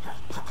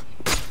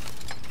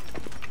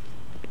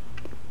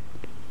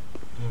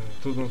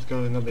 Tudnod kell,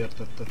 hogy nem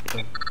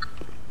értettem.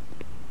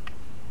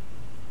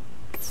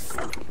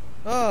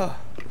 Ah,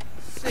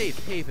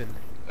 safe haven.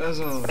 Ez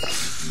az.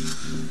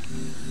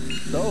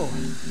 So,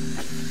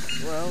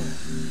 well,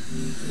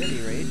 at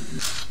any rate,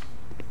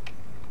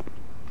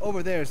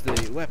 over there's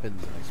the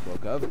weapons I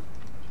spoke of.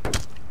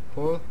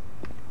 Hol?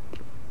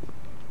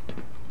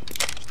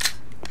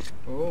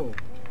 Oh.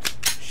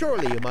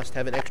 Surely you must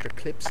have an extra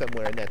clip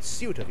somewhere in that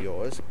suit of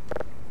yours.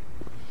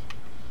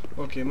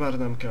 Oké, már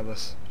nem kell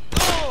lesz.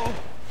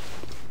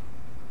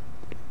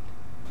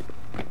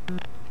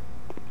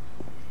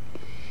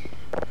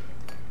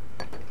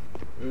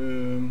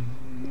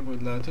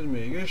 lehet, hogy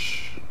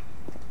mégis.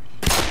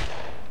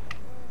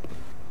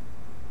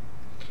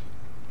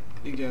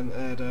 Igen,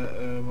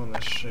 erre van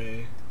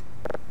esély.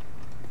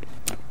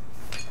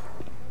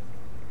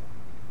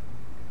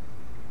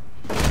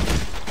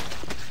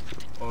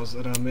 Az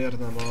rám miért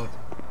nem ad?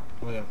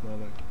 Halljak már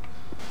meg.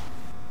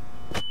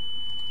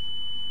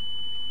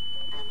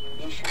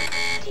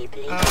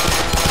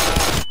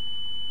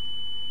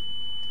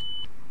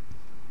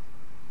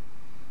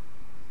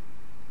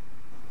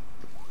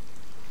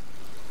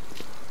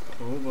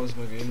 Ó, bazd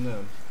meg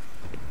innen.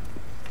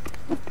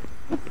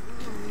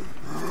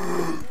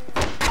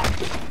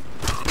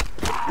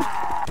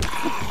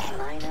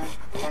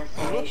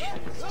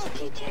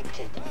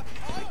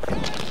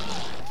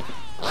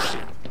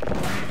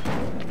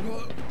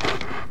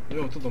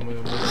 Jó, tudom, hogy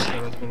a módon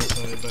kellett volna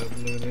fejbe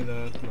lőni, de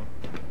hát na.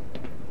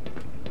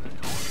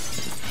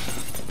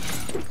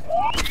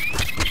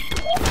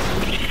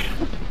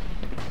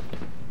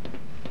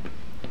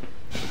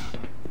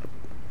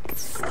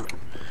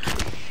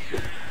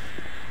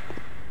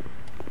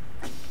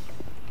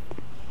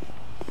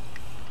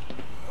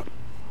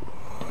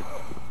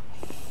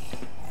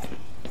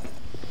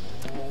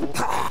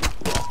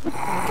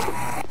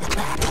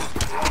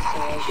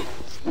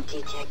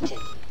 Detected.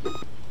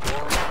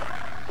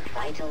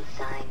 Vital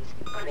signs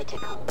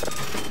critical.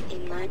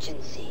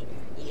 Emergency.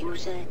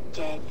 User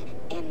death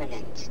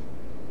imminent.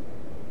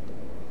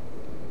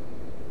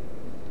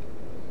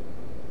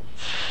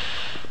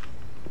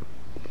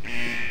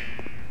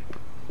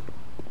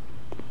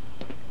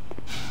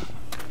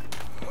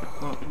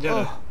 Na, gyere!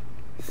 Oh,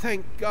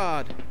 thank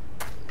God.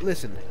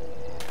 Listen,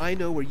 I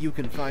know where you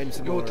can find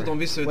some Jó, more tudom,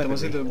 visszajöttem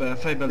az időbe,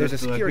 fejbe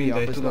lőttelek,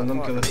 mindegy, tudom,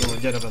 nem kellett volna,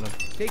 gyere velem.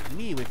 Take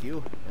me with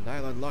you, and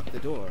I'll unlock the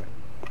door.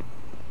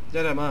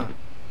 Gyere már!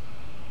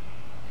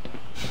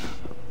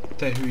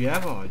 Te hülye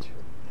vagy?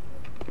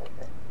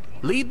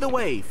 Lead the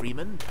way,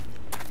 Freeman.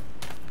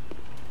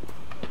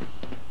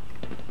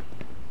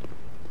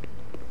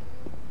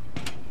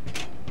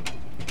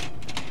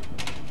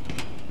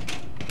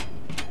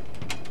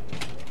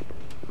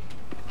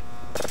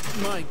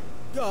 My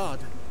God!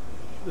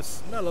 The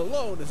smell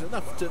alone is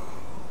enough to...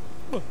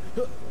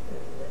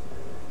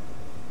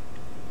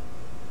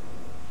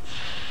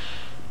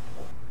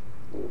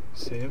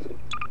 Save.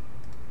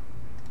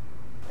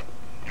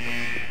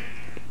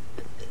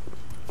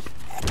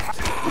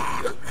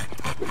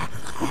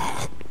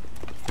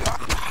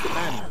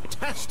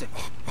 Fantastic!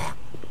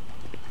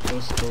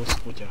 Rossz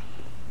kutya.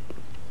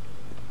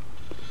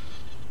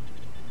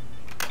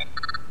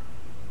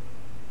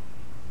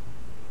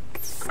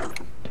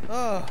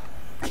 Ah,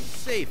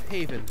 safe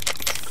haven.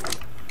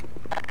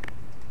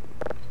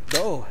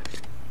 Oh,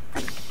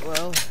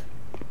 well,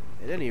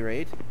 at any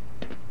rate.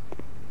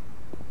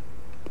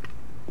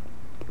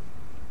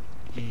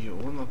 Jó,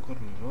 akkor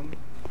mi van?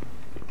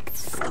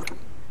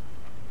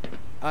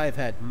 I've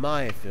had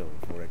my fill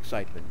for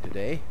excitement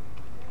today.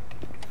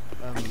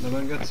 Nem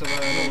engedsz el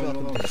erre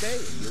Welcome valamit? to stay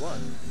if you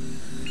want.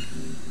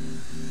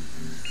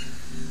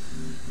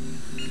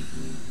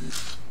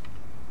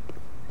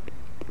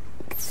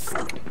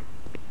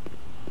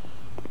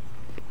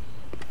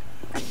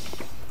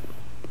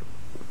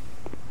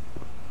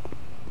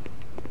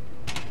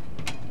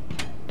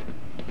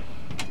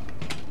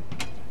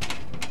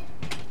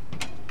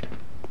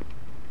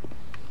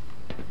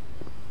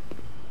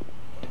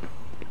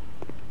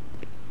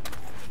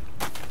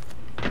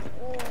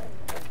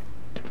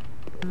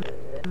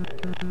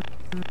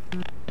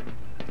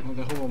 Na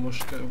de hova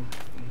most kell...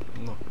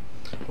 Na,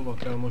 hova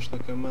kell most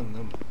nekem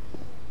mennem?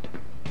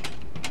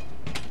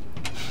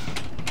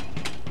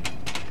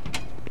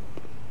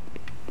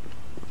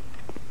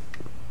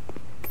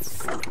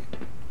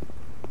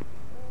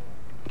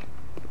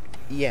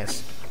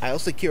 Yes, I'll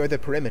secure the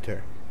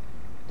perimeter.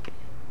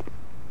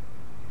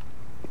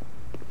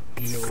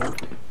 Jó.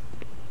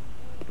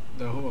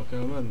 De hova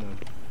kell mennem?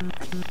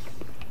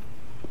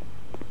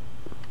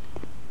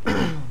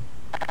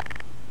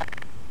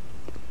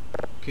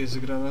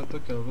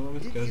 Kézigránáta kell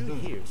valamit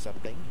kezdeni?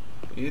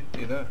 Itt,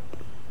 ide?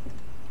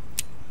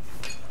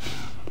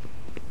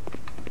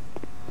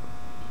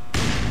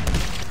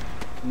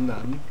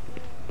 Nem.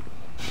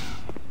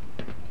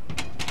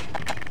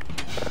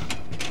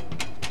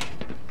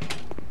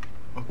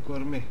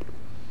 Akkor mi?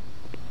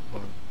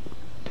 Van.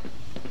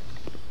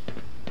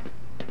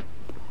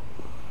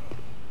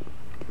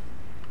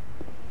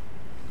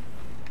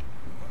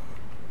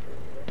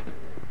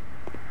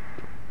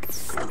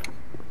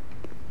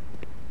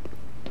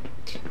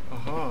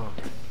 Aha.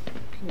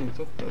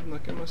 Kinyitottad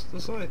nekem ezt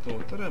az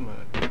ajtót,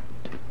 remek.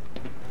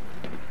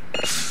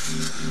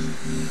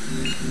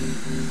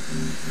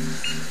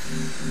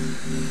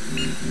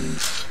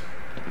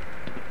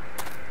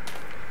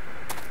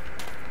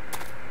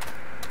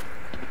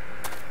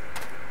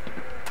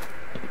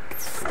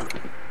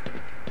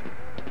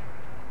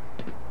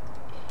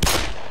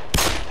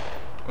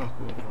 A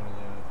kurva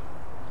anyád.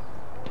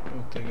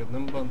 Jó, téged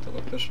nem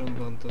bantalak, te sem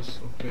bantasz,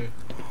 oké.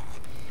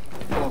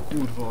 A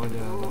kurva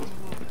anyádat.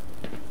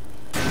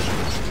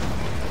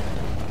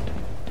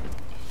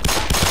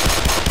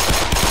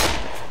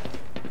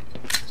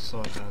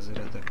 szarházi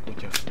retek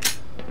kutya.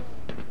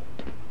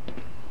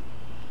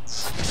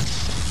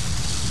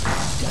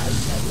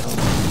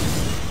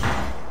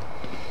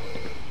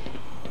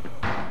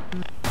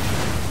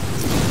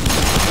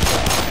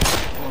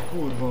 A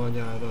kurva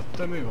anyádat,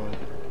 te mi vagy?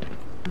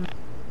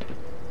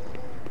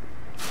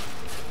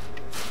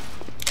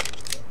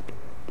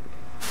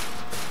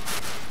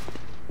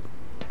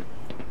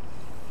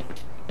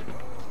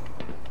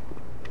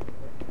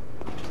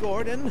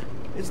 Gordon,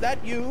 is that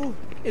you?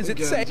 Is it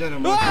Igen, safe? gyere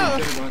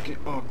már ki,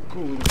 a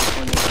kurva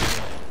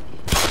anyádat.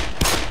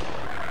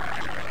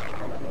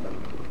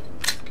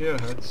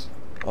 Kijöhetsz.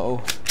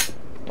 Oh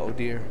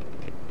dear.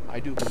 I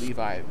do believe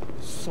I've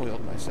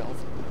soiled myself.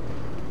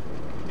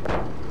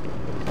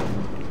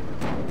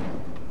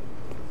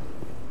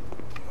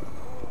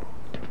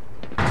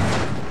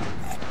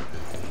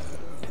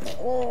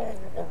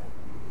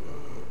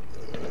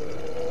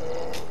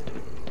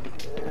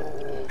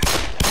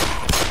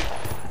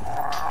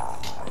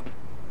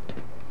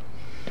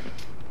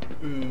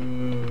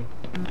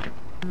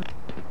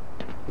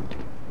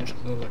 Most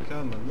oda le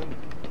kell mennem?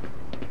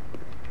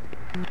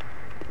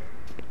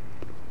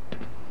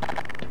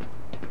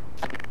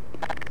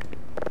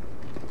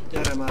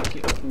 Gyere már ki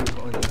a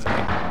kurva anyádat.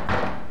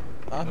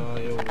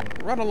 Jó.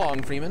 Run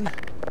along, Freeman.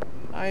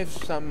 I've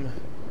some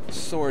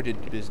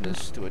sordid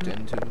business to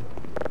attend to.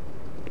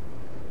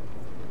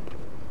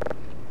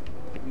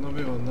 Na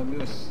mi van, nem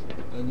jössz?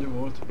 Ennyi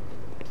volt.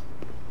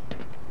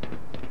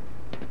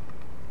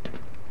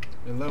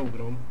 Én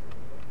leugrom.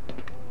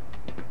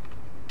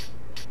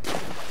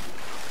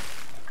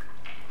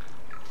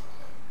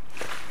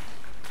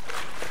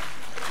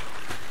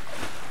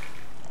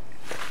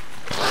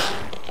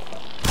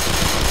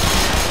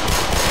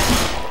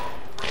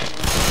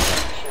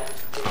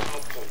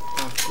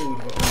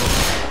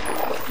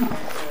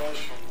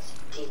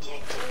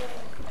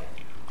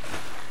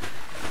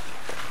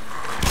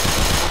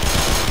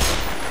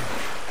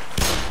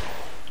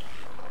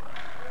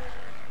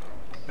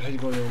 Egy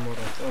golyó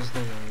maradt, az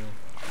nagyon jó.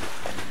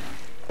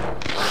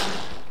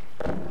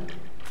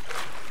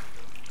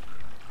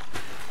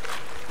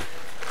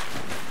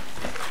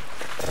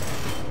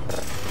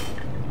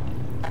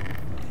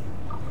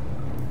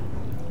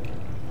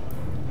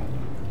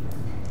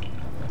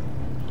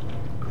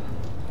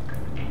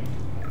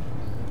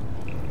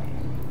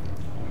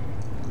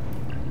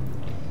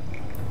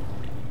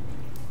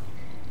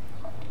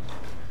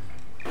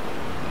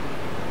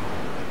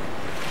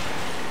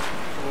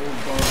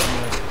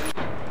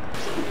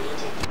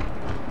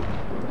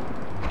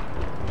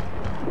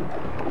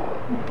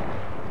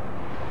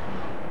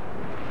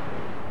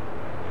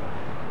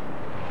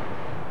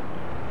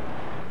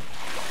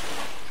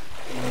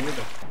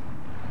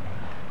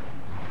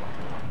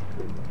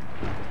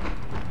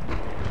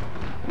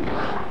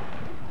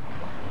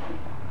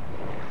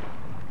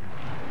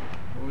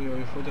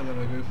 Fogy a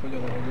levegő, fogy a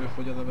levegő,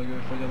 fogy a levegő,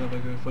 fogy a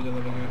levegő, fogy a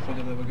levegő, fogy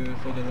a levegő,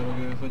 fogy a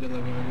levegő, fogy a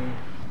levegő.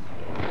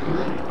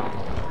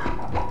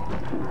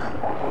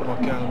 Hova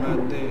kell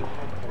menni?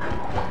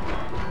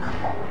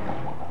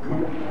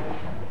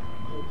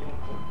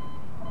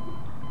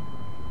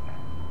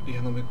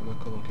 Ilyen, amikor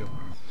meghalunk, jó.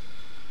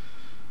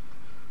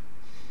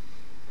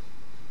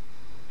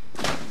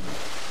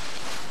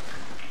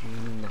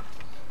 Na.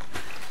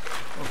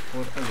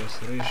 Akkor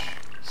először is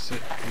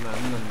szép...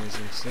 Nem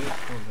nézünk szép,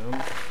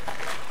 hanem...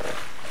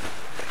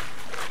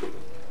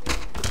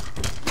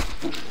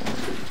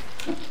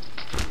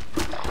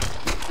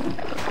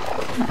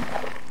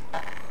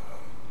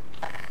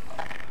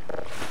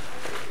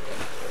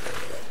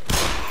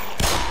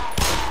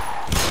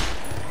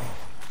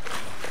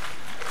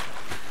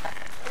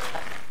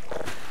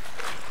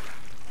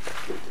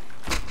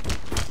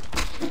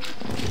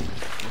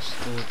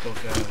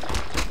 Túltok el.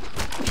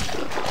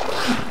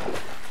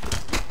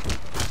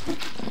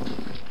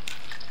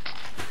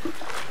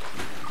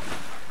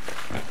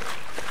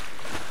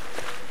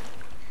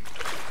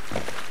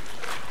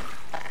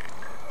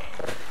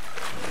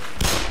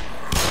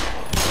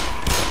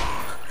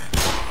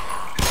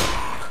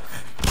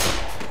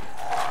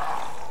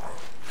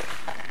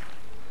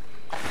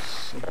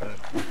 Szuper.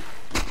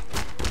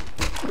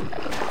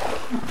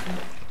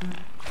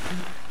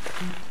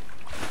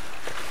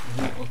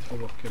 Ott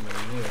fogok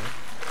kimenni, jó?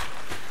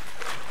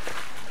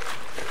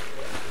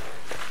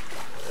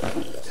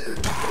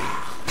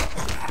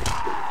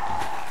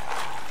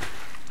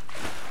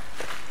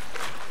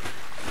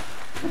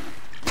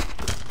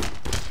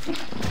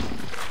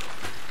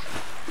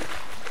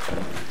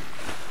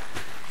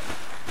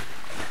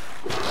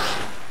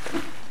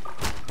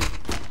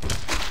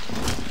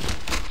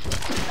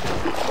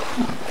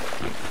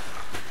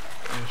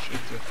 És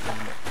itt jöttem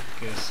be.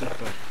 Oké,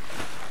 szuper.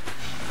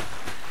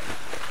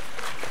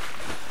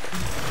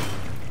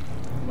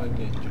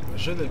 Megnyitjuk a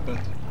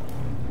zselépet.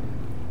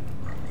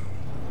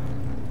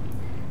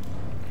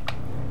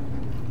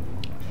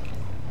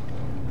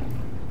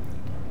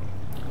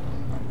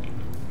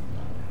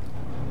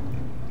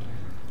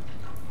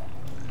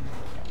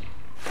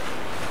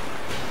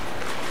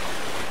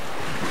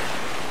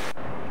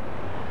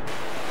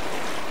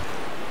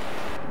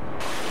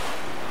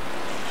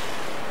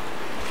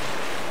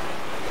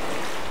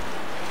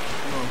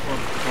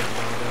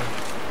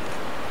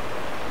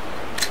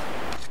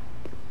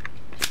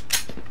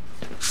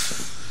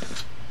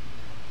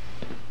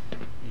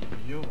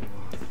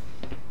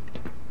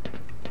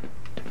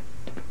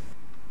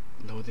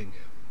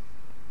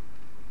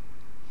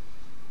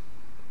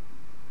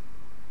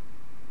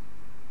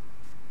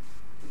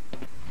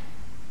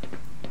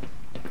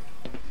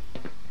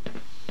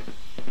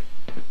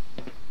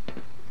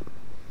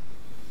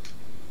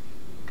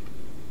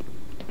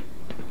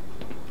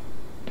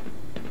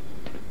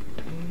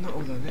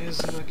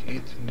 Nézd meg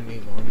itt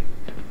mi van.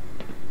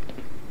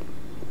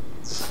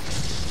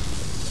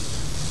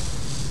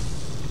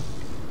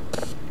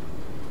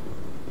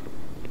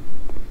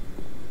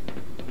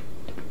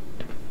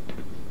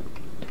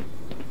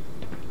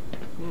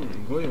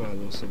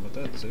 Golyóállószoba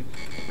tetszik.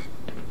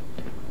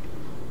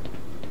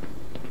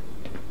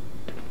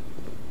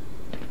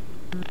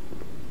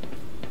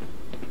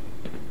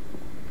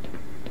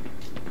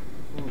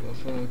 Oda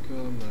fel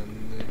kell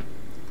menni.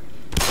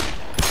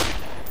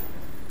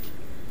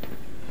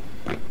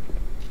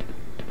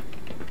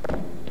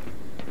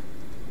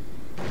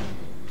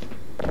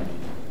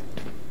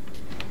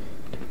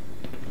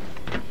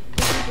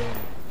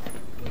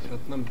 Vagy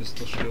hát nem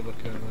biztos, hogy oda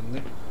kell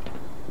menni.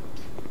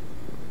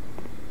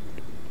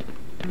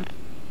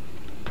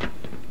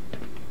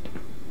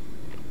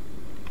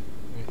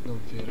 Itt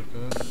nem férek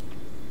el.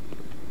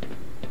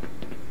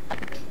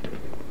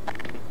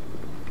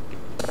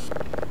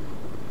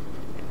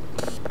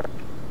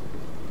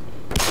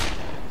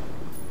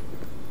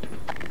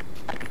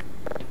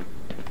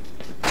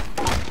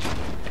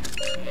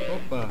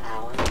 Hoppá!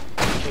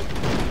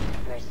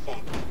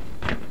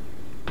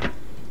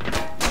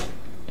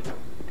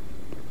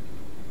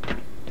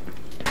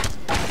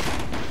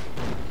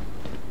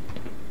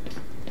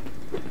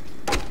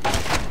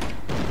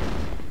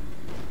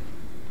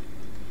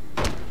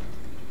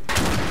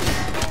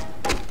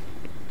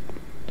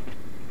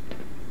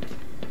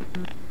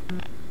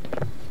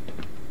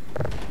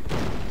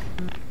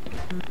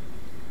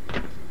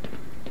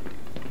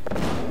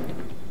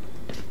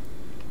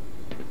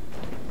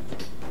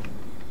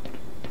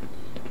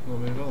 Na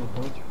még van,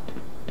 hogy?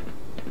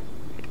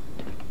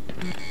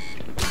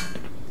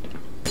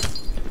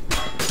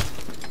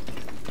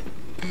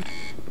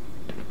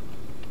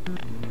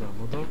 Nem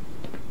oda.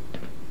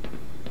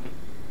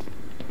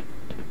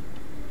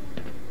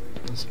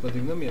 Ez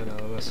pedig nem ilyen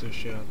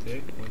elveszős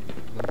játék, vagy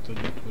nem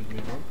tudjuk, hogy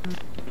mi van.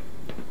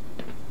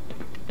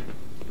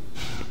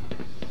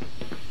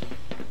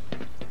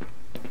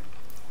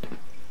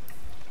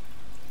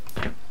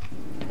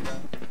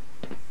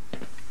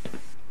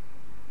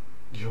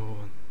 Jó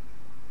van.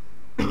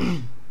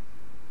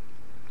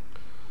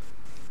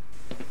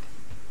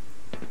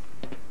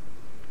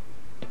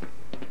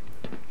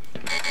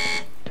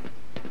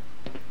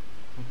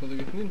 Pedig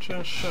itt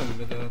nincsen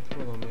semmi, de hát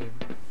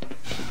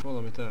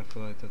valamit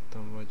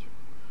elfelejtettem, vagy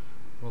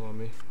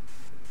valami.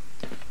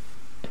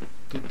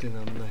 Tuti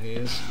nem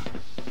nehéz.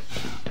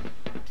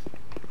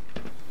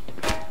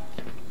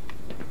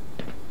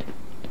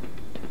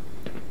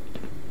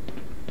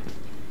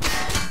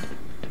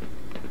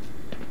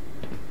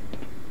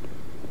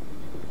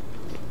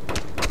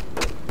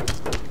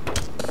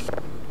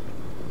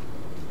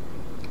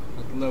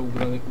 Hát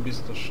leugrani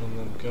biztosan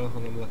nem kell,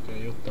 hanem le kell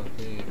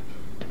juttatni épp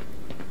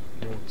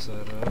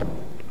módszerrel.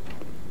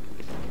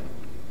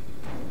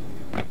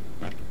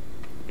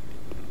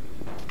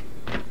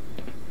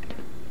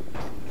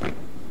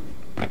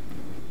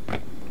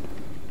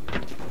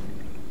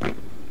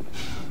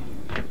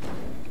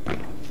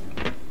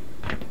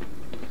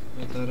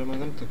 Hát erre már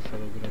nem tudok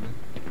felugrani.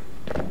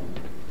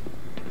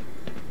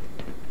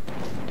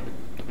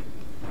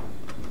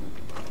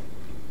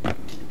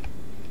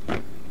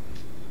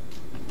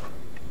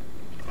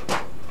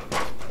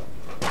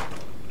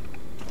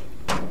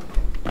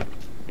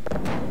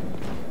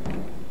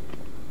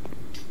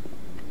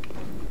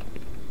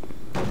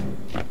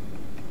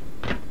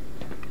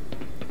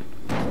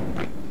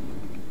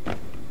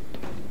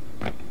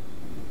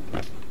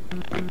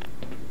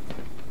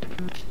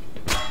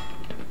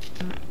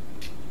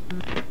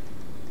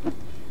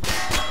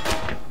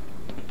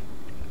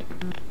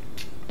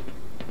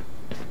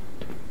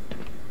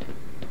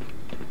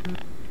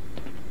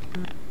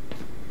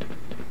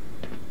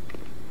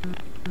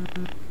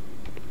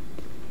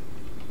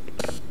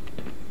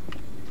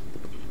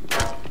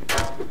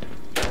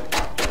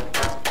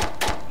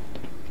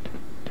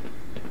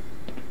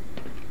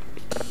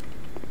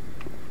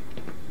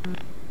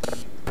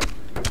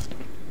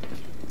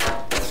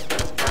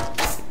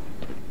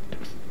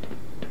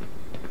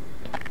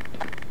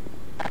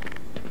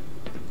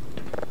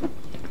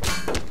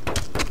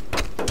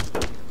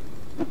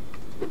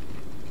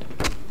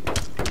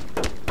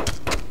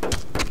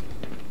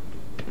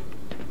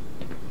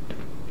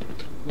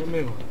 Na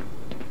mi van?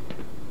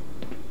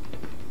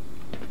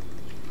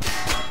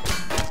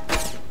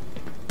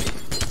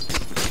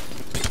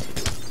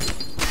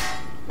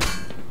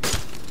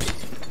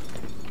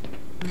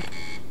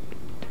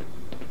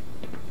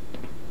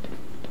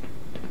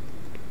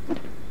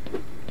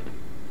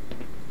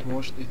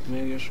 Most itt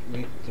mégis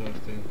mi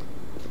történt?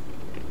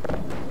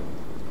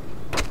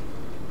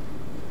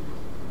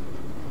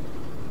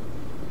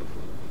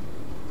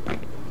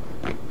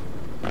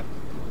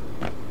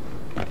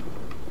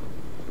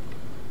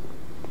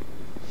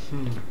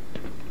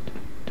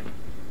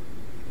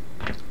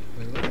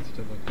 Meg lehet,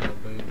 hogy oda kell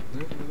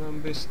bejutni, de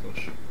nem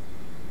biztos.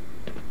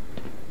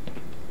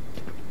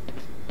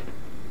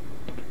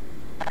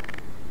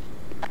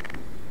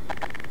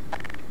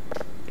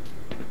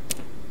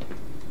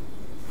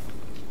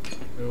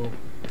 Jó.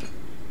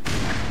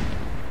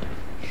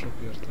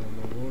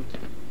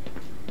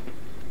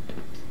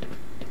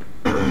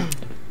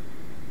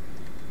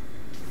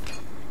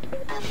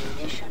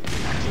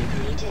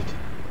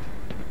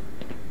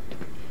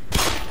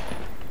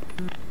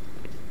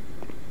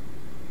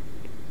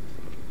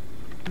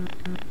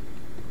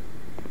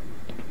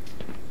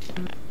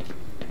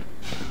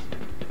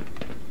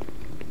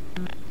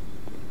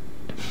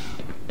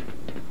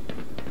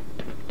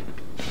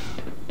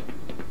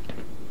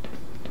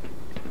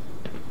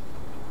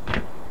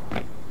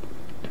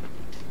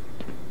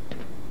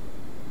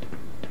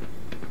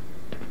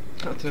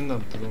 Hát én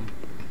nem tudom.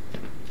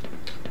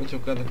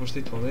 Úgyhogy ennek most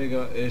itt van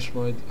vége, és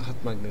majd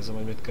hát megnézem,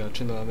 hogy mit kell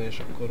csinálni, és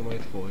akkor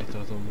majd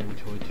folytatom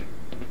úgy, hogy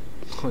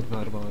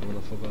már van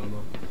a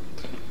fogalma.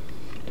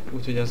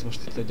 Úgyhogy ez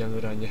most itt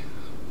egyenlőre ennyi.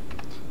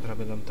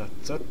 Remélem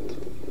tetszett.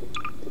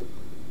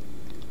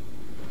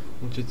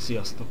 Úgyhogy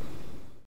sziasztok!